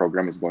entire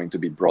program is going to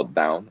be brought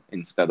down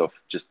instead of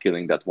just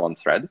killing that one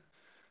thread,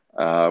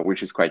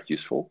 which is quite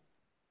useful.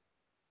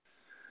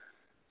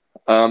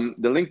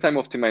 The link time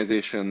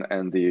optimization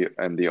and the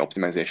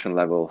optimization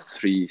level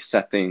 3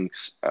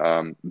 settings,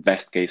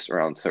 best case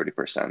around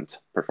 30%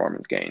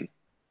 performance gain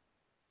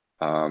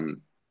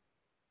on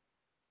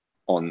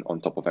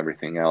top of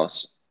everything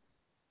else,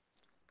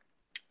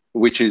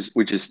 which is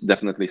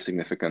definitely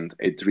significant.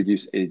 It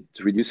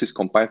reduces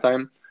compile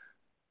time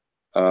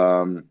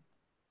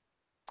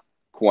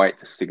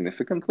quite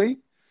significantly.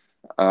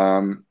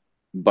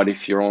 But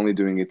if you're only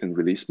doing it in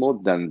release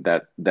mode, then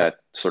that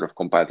sort of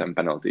compile time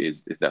penalty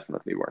is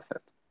definitely worth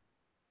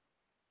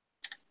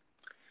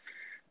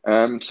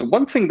it. So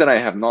one thing that I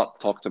have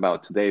not talked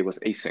about today was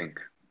async.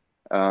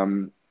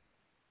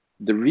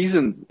 The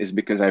reason is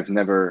because I've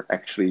never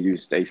actually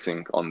used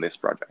async on this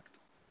project.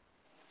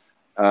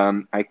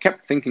 I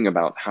kept thinking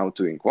about how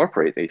to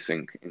incorporate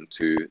async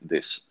into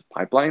this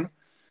pipeline,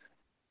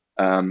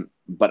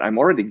 but I'm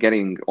already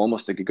getting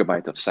almost a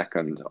gigabyte a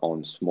second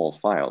on small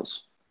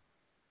files.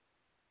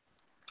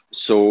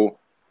 So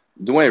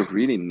do I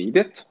really need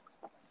it?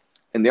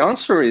 And the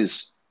answer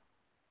is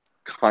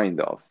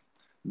kind of,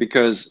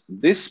 because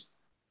this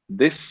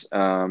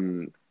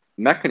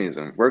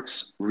mechanism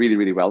works really,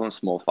 really well on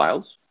small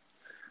files,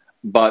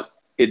 but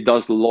it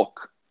does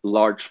lock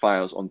large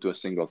files onto a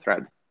single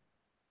thread,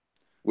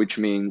 which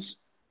means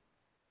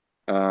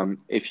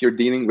if you're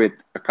dealing with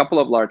a couple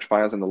of large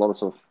files and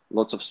lots of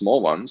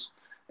small ones,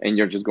 and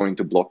you're just going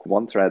to block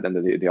one thread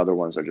and the other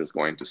ones are just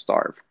going to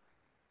starve.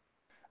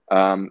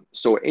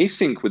 So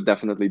async would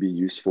definitely be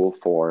useful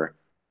for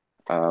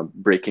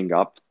breaking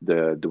up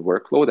the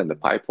workload and the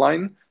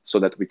pipeline so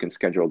that we can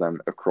schedule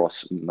them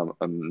across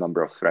a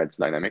number of threads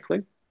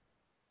dynamically.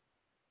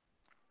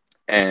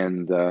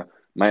 And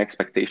my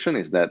expectation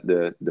is that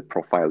the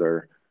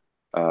profiler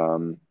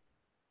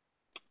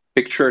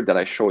picture that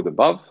I showed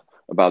above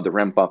about the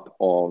ramp up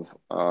of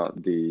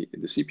the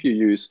CPU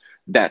use,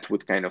 that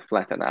would kind of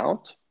flatten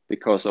out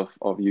because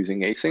of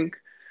using async.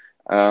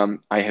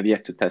 I have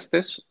yet to test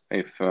this.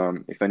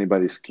 If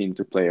anybody's keen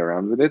to play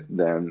around with it,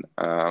 then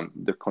I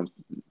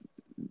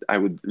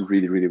would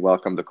really, really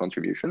welcome the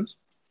contributions.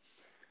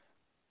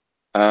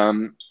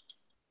 And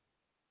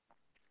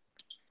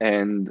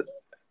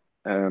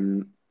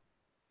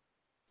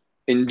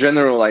in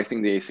general, I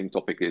think the async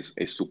topic is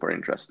super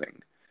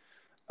interesting.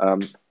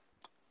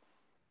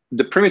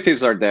 The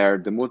primitives are there.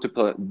 The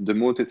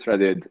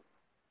multi-threaded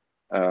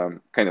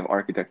kind of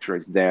architecture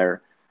is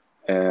there,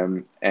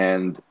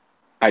 and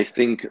I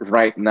think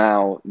right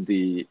now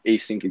the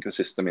async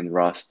ecosystem in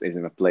Rust is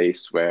in a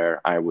place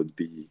where I would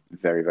be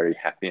very, very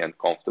happy and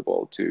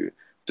comfortable to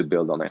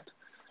build on it.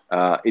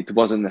 It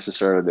wasn't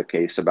necessarily the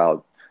case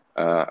about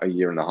a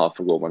year and a half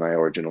ago when I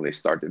originally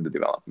started the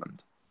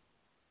development.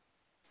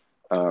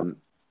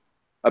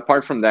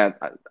 Apart from that,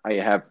 I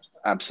have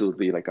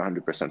absolutely like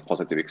 100%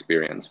 positive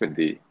experience with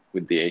the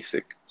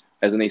ASIC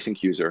as an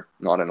async user,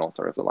 not an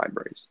author of the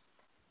libraries.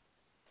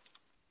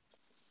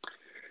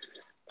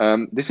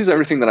 This is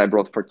everything that I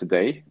brought for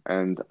today,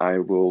 and I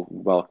will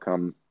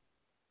welcome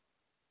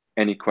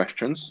any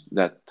questions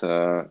that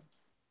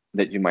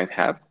you might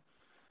have.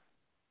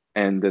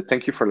 And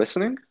thank you for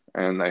listening,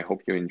 and I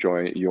hope you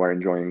are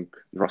enjoying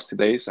Rusty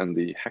Days and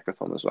the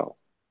hackathon as well.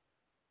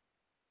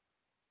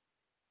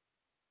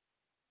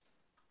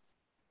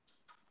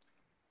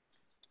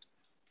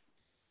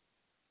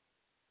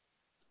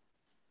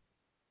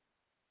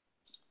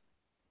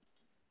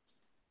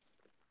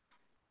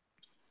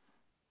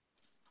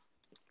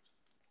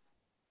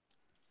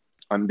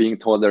 I'm being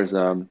told there's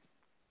a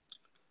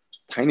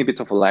tiny bit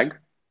of a lag.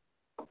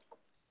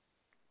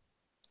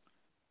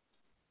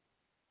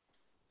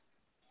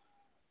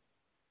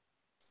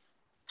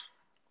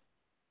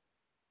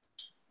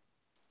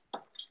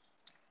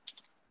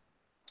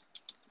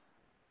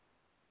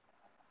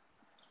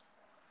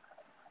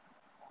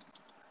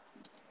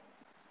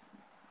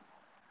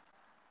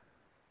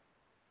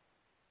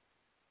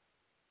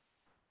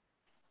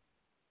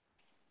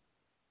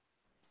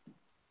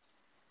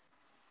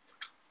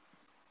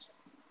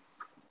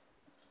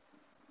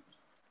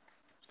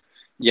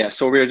 Yeah,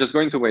 so we're just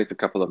going to wait a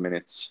couple of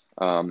minutes.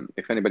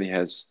 If anybody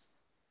has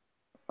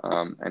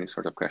any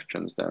sort of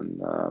questions,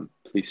 then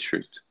please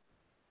shoot.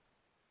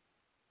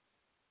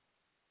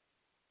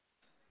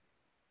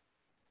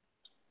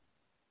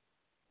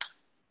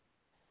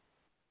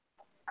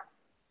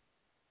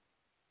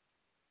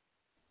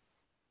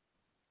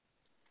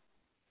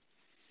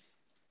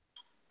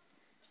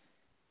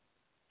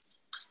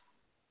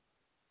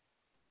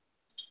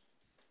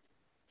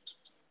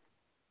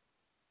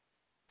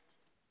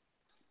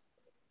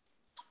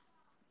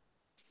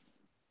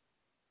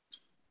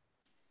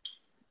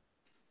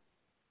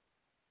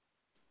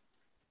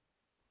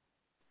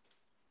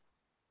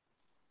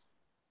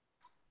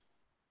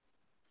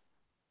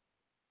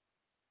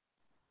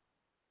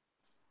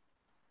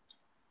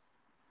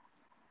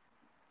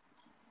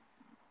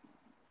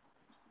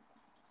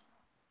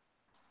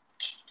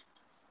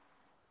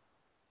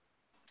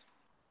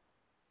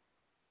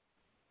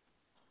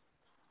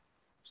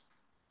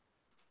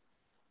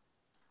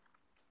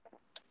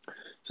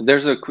 So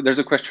there's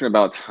a question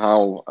about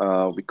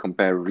how we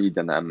compare read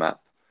and mmap.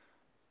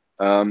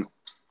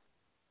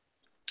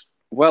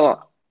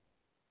 Well,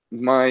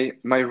 my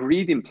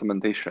read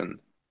implementation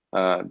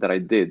that I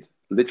did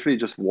literally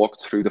just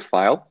walked through the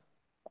file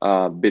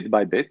bit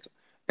by bit,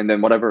 and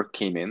then whatever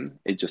came in,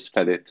 it just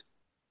fed it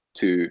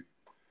to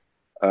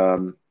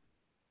um,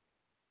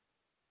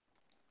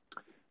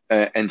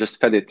 and just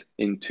fed it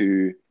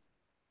into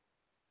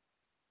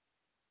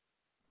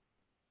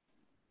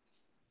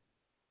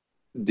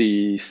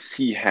the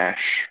C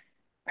hash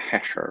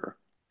hasher,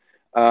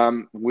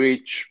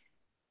 which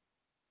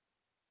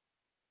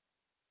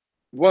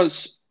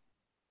was,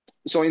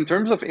 so in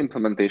terms of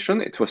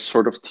implementation, it was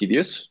sort of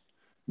tedious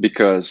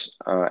because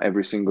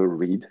every single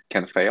read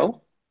can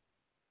fail,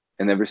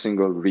 and every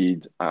single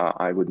read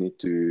I would need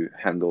to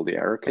handle the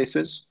error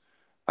cases.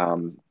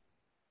 And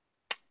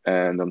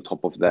on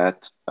top of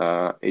that,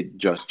 it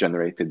just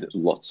generated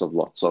lots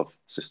of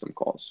system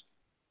calls.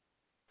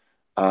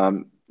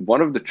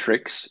 One of the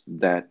tricks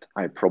that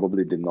I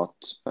probably did not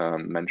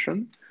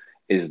mention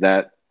is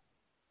that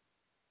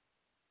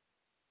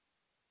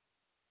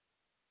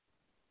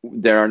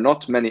there are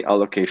not many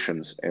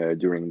allocations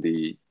during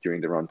the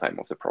runtime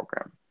of the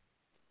program.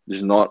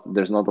 There's not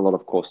a lot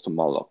of cost to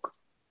malloc,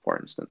 for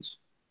instance.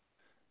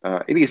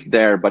 It is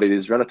there, but it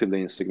is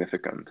relatively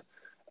insignificant.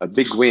 A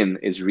big win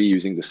is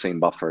reusing the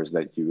same buffers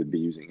that you would be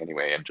using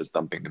anyway and just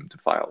dumping them to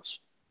files.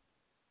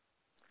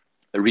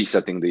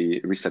 Resetting the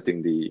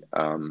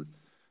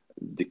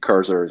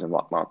cursors and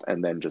whatnot,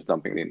 and then just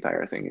dumping the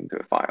entire thing into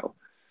a file.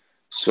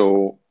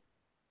 So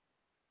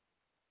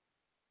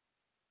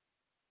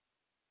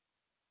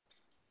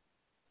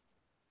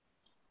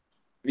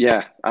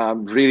yeah,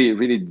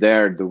 really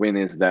there, the win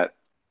is that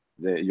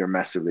you're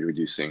massively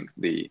reducing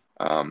the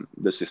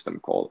system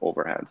call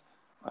overhead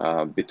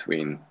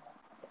between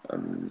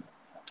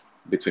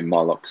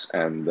mallocs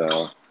and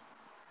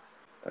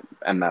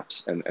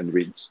maps and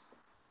reads.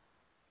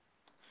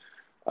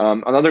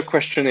 Another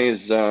question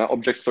is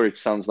object storage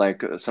sounds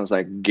like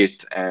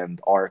Git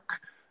and Arc.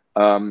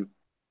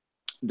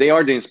 They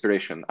are the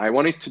inspiration. I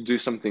wanted to do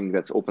something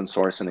that's open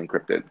source and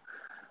encrypted.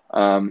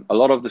 A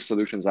lot of the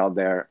solutions out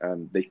there,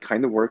 they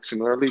kind of work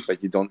similarly,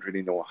 but you don't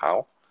really know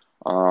how.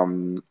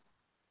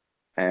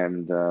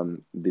 And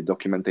the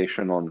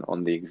documentation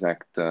on the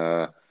exact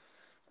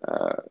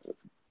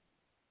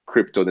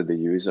crypto that they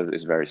use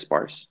is very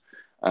sparse.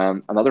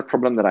 Another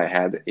problem that I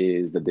had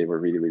is that they were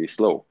really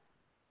slow.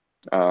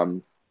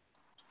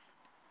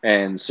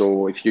 And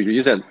so if you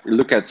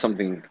look at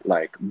something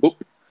like Boop,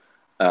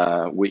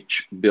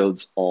 which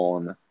builds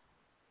on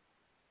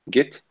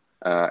Git,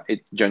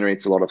 it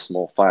generates a lot of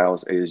small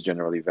files. It is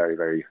generally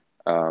very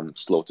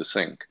slow to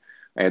sync.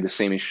 I had the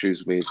same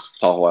issues with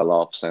Tahoe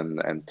LOps and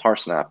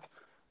Tarsnap,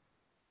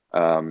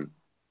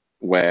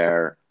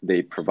 where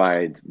they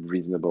provide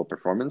reasonable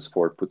performance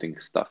for putting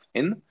stuff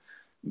in,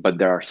 but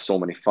there are so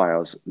many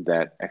files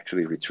that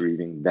actually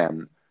retrieving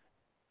them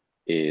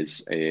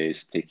is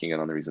taking an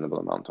unreasonable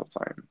amount of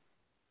time.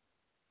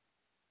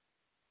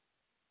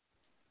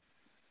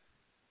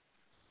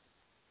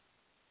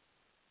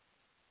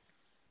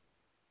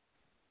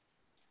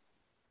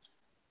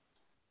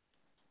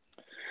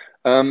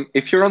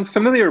 If you're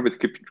unfamiliar with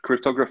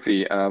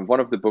cryptography, one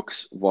of the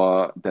books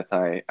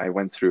that I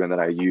went through and that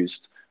I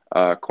used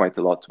quite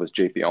a lot was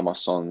J.P.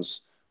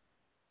 Amason's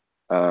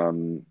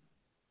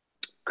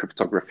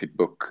cryptography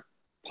book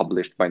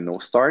published by No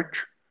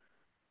Starch.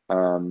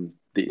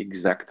 The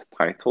exact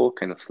title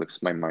kind of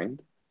slips my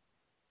mind,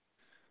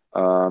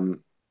 but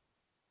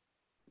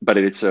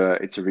it's a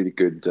really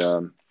good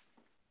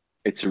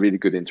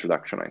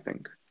introduction, I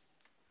think.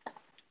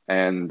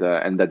 And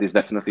that is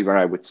definitely where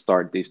I would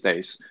start these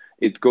days.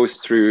 It goes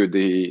through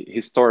the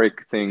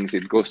historic things.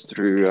 It goes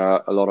through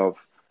a lot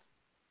of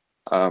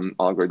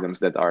algorithms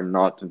that are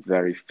not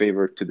very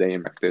favored today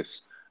in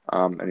practice,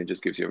 and it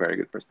just gives you a very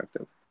good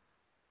perspective.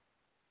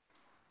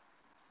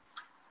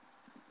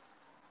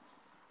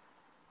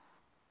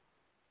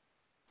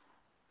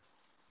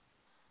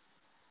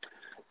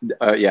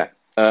 Yeah.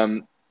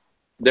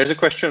 There's a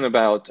question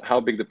about how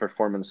big the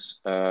performance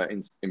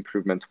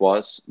improvement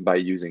was by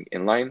using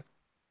inline.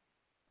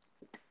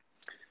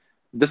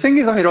 The thing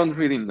is, I don't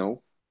really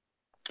know.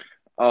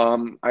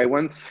 I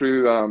went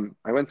through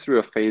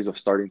a phase of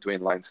starting to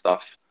inline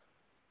stuff,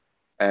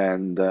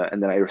 and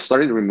then I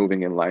started removing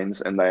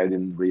inlines, and I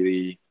didn't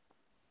really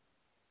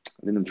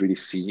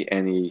see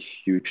any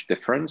huge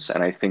difference.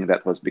 And I think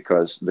that was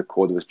because the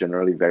code was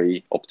generally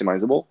very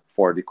optimizable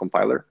for the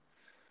compiler.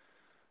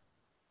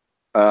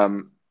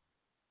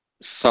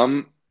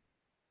 Some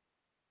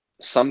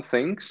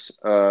things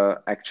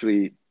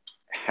actually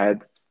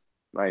had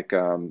like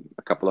a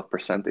couple of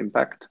percent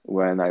impact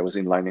when I was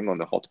inlining on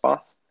the hot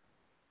path.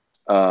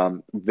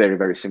 Very,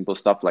 very simple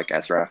stuff like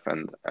sref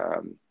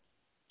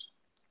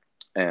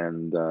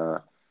and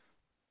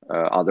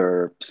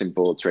other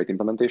simple trait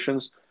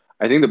implementations.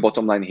 I think the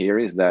bottom line here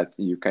is that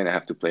you kind of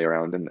have to play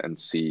around and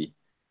see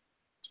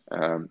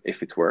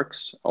if it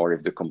works or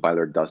if the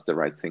compiler does the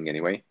right thing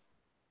anyway.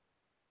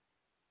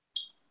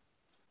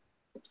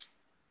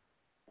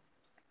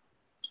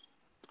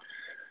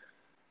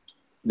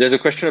 There's a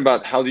question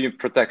about how do you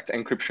protect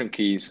encryption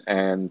keys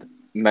and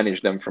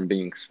manage them from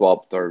being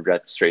swapped or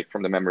read straight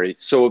from the memory.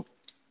 So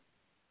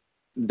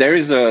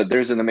there's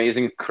an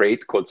amazing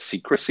crate called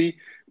Secrecy,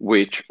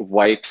 which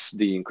wipes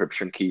the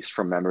encryption keys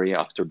from memory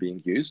after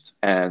being used.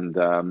 And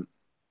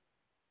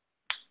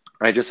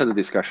I just had a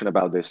discussion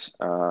about this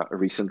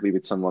recently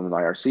with someone in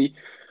IRC.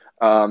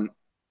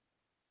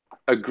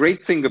 A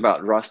great thing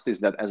about Rust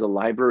is that as a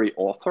library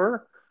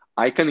author,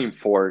 I can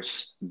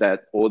enforce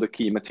that all the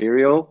key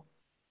material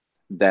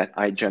that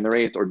I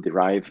generate or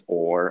derive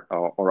or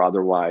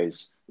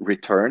otherwise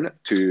return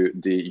to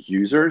the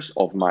users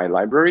of my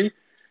library,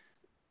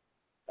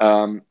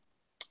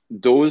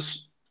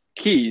 those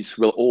keys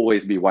will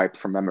always be wiped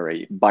from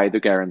memory by the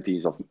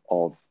guarantees of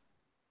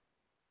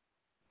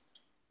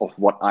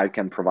what I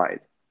can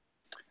provide.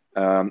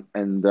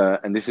 And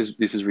this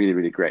is really,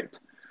 really great.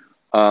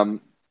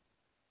 Another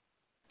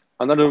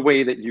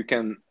way that you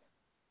can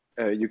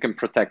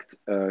protect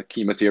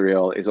key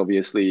material is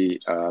obviously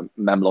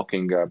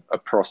memlocking a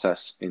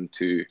process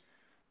into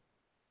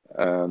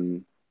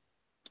the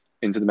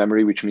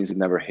memory, which means it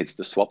never hits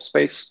the swap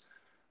space.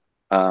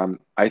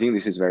 I think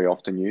this is very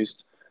often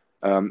used.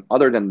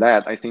 Other than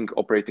that, I think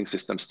operating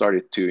systems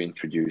started to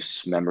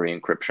introduce memory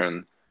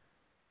encryption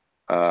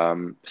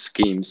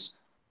schemes.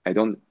 I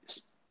don't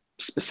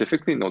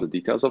specifically know the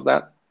details of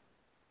that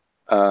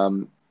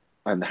and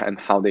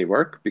how they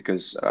work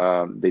because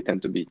they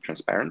tend to be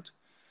transparent.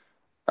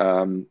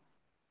 But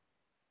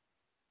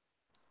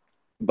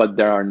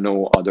there are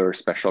no other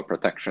special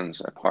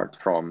protections apart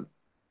from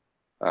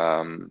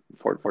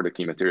for the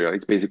key material.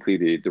 It's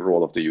basically the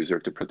role of the user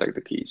to protect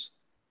the keys.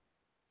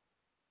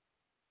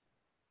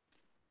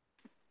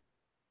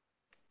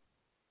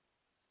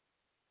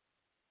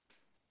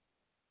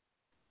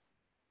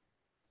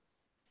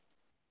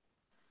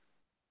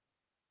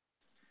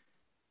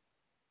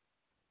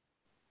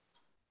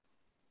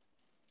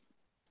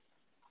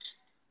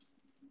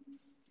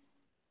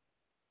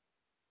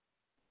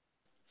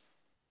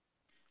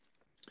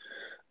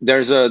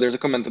 There's a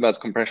comment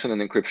about compression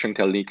and encryption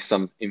can leak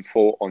some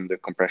info on the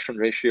compression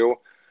ratio.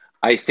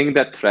 I think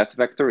that threat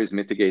vector is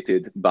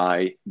mitigated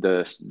by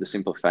the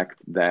simple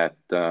fact that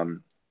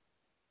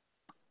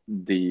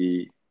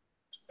the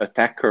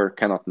attacker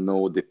cannot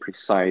know the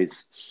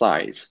precise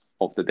size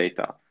of the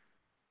data.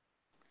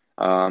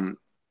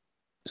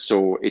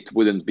 So it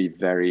wouldn't be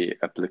very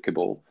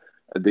applicable.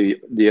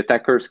 The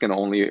attackers can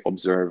only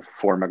observe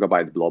 4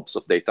 megabyte blobs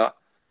of data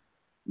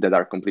that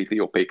are completely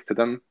opaque to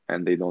them,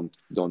 and they don't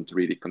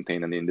really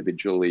contain any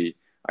individually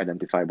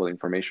identifiable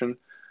information.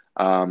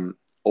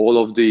 All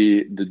of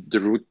the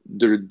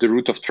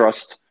root of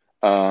trust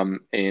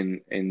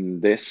in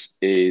this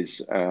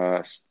is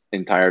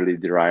entirely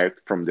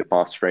derived from the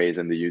passphrase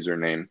and the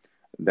username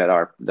that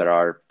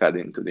are fed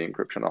into the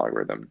encryption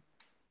algorithm.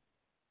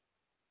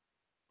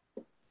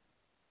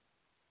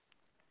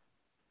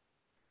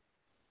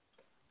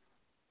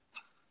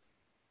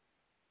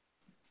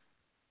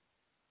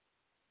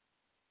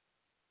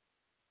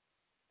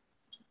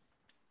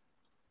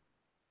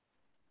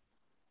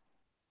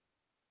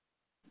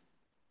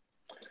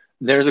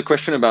 There's a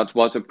question about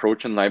what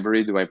approach and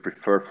library do I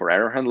prefer for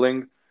error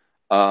handling.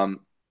 I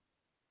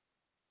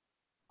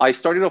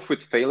started off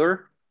with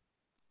Failure,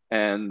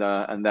 and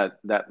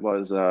that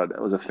was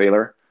a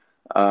failure.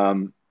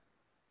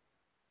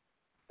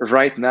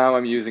 Right now,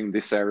 I'm using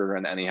this error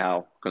and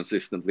anyhow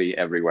consistently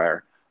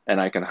everywhere,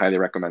 and I can highly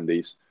recommend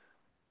these.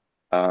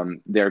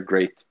 They're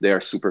great. They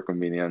are super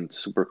convenient,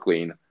 super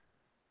clean.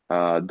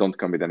 Don't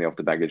come with any of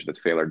the baggage that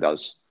Failure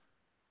does,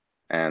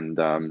 and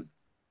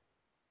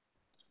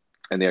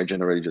they are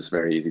generally just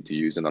very easy to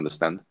use and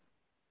understand.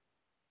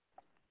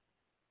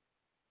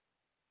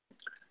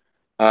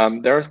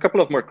 There are a couple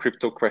of more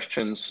crypto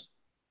questions.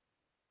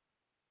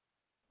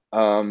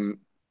 How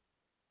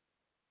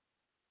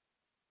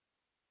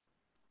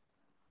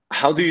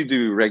do you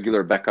do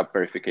regular backup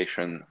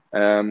verification?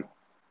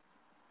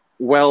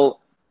 Well,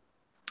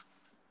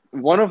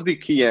 one of the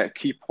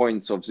key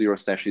points of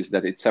Zerostash is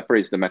that it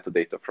separates the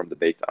metadata from the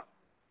data.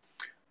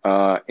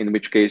 In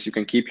which case you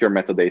can keep your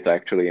metadata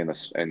actually in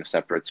a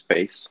separate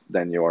space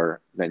than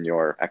your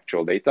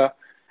actual data,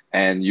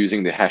 and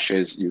using the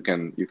hashes you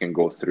can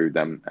go through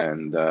them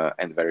and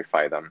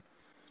verify them,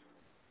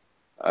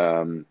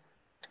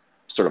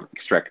 sort of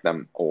extract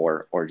them,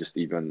 or just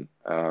even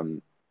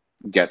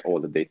get all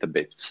the data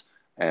bits,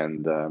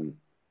 and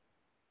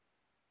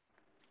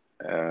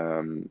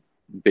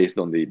based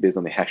on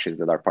the hashes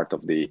that are part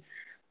of the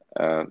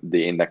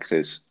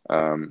indexes,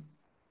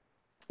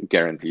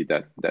 guarantee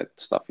that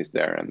stuff is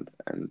there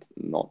and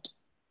not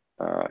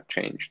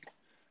changed.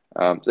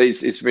 So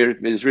it's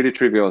really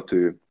trivial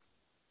to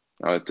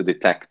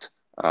detect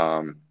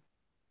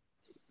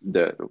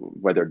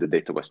whether the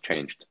data was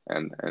changed,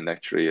 and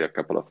actually a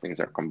couple of things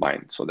are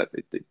combined so that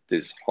it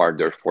is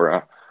harder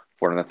for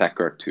an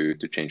attacker to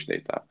change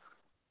data.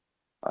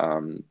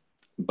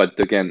 But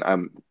again,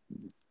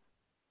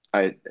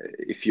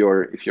 if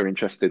you're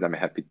interested, I'm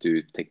happy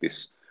to take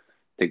this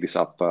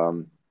up,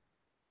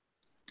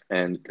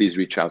 and please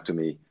reach out to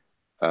me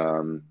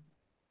on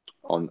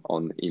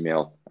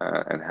email,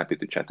 and happy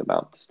to chat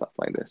about stuff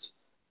like this.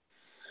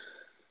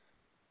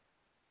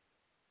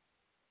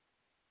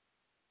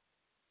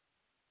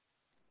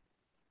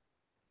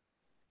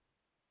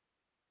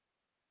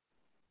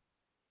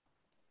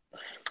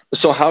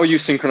 So how you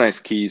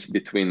synchronize keys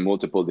between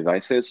multiple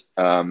devices?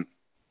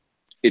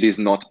 It is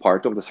not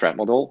part of the threat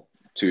model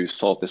to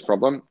solve this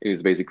problem. It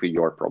is basically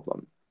your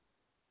problem,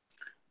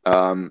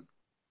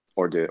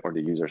 or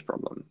the user's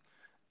problem.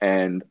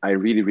 And I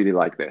really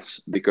like this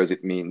because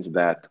it means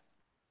that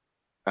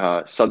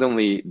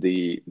suddenly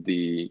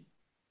the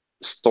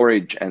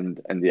storage and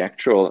the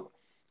actual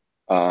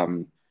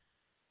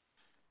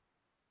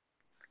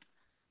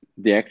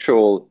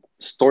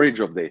storage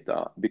of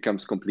data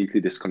becomes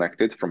completely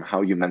disconnected from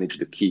how you manage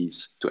the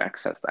keys to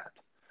access that.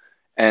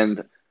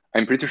 And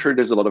I'm pretty sure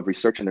there's a lot of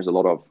research and there's a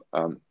lot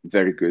of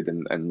very good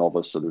and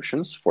novel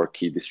solutions for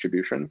key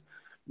distribution,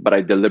 but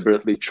I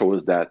deliberately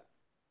chose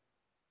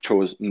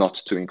not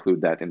to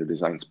include that in the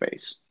design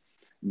space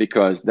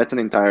because that's an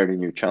entirely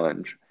new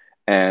challenge.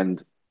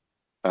 And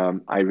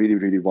I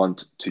really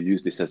want to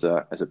use this as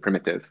a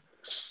primitive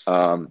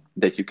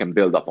that you can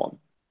build upon.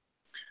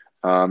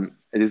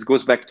 This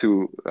goes back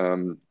to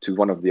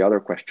one of the other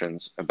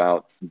questions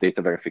about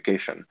data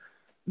verification.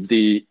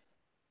 The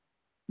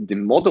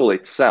model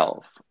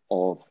itself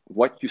of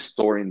what you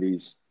store in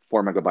these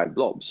 4 megabyte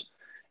blobs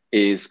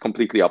is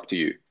completely up to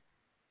you.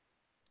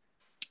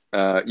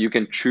 You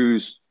can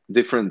choose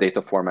different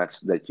data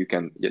formats that you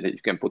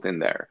can put in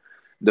there.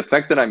 The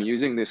fact that I'm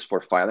using this for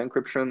file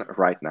encryption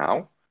right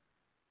now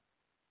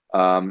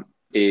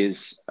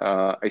is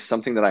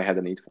something that I had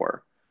a need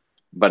for,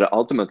 but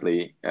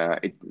ultimately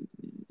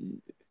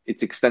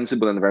it's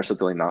extensible and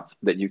versatile enough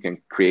that you can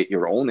create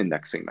your own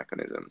indexing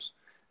mechanisms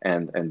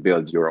and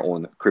build your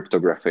own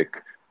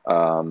cryptographic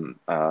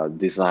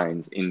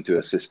designs into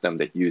a system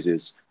that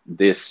uses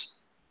this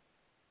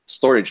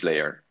storage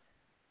layer.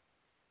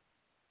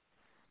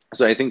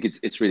 So I think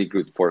it's really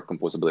good for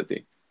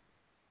composability.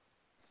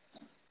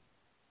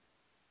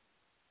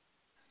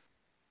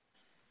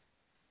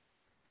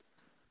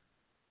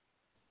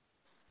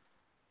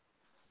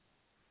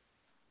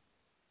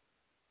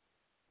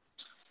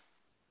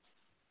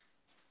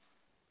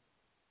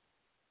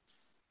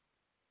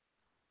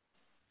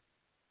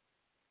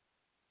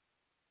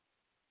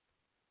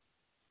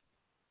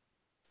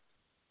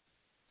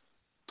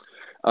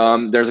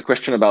 There's a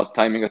question about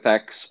timing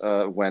attacks.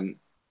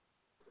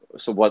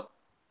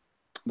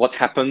 What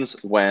happens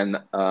when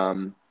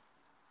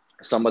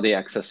somebody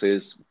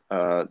accesses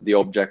the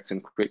objects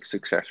in quick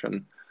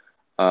succession,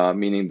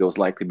 meaning those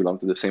likely belong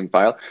to the same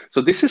file.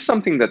 So this is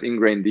something that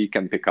Ingrained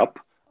can pick up.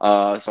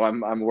 So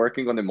I'm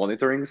working on the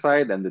monitoring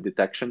side and the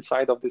detection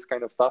side of this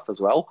kind of stuff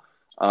as well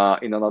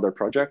in another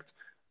project.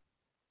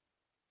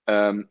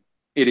 It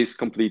is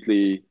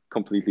completely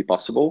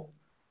possible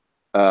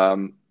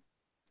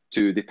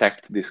to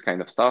detect this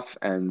kind of stuff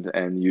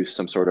and use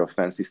some sort of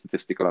fancy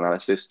statistical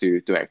analysis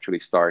to actually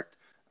start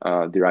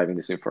deriving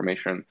this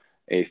information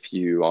if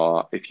you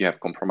have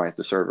compromised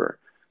the server.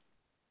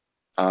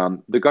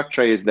 The gut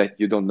tray is that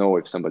you don't know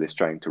if somebody's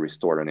trying to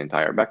restore an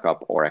entire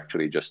backup or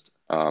actually just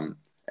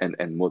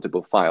and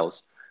multiple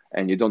files,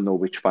 and you don't know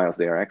which files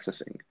they are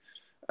accessing.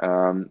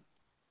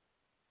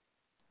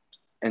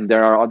 And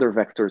there are other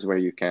vectors where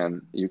you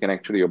can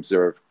actually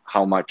observe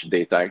how much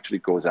data actually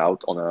goes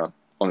out on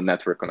a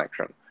network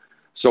connection.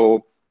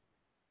 So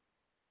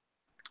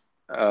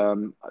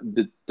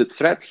the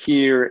threat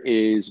here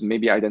is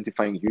maybe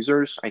identifying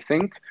users. I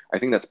think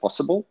that's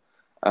possible,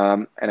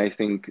 and I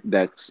think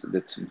there's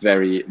a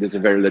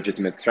very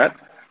legitimate threat,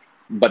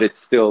 but it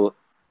still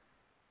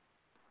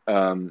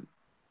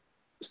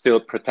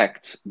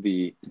protects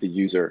the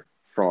user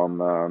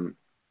from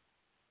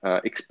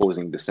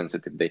exposing the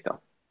sensitive data,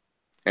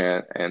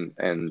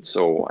 and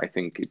so I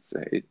think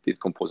it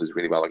composes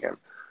really well again,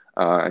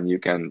 and you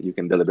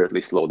can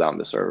deliberately slow down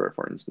the server,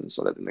 for instance,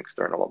 so that an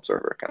external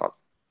observer cannot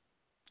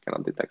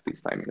detect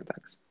these timing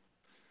attacks.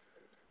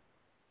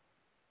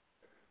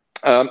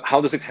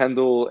 How does it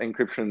handle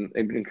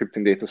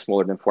encrypting data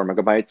smaller than 4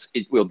 MB?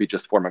 It will be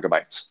just 4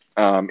 MB.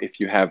 If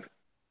you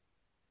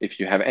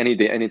have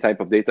any type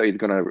of data,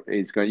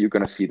 you're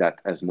gonna see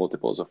that as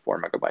multiples of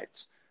 4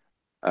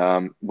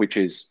 MB, which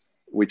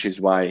is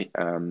why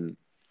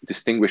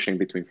distinguishing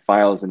between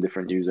files and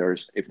different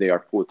users, if they are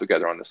pulled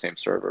together on the same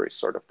server, is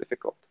sort of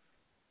difficult.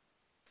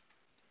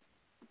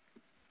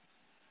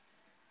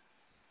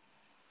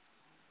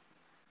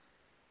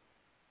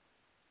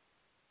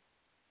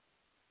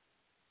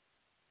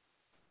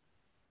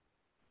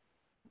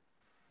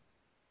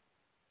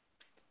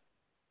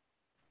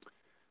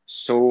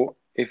 So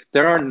if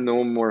there are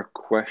no more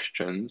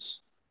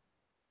questions,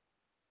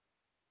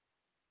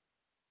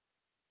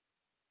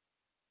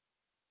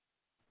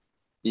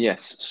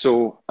 yes.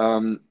 So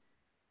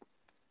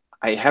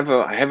I have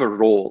a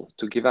role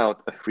to give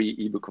out a free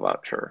ebook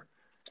voucher,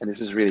 and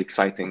this is really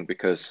exciting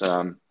because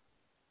the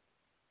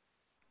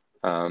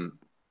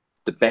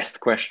best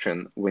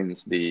question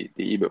wins the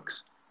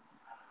ebooks.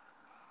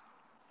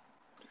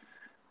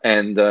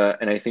 And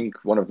I think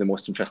one of the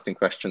most interesting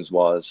questions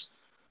was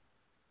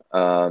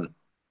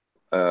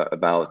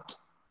about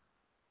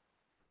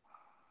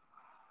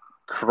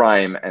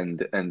crime and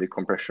the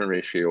compression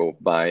ratio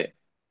by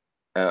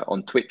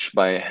on Twitch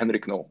by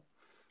Henrik No.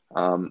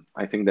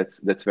 I think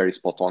that's very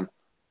spot on,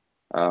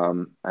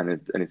 and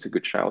it's a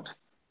good shout.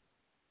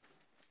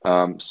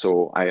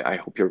 So I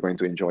hope you're going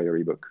to enjoy your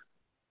ebook.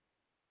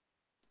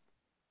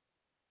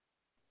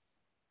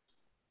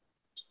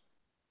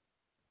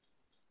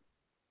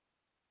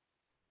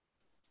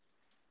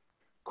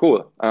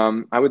 Cool.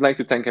 I would like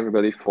to thank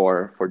everybody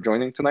for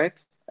joining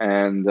tonight,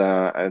 and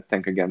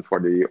thank again for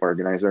the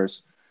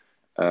organizers,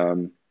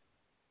 and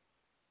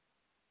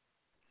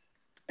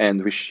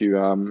wish you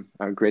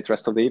a great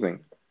rest of the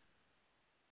evening.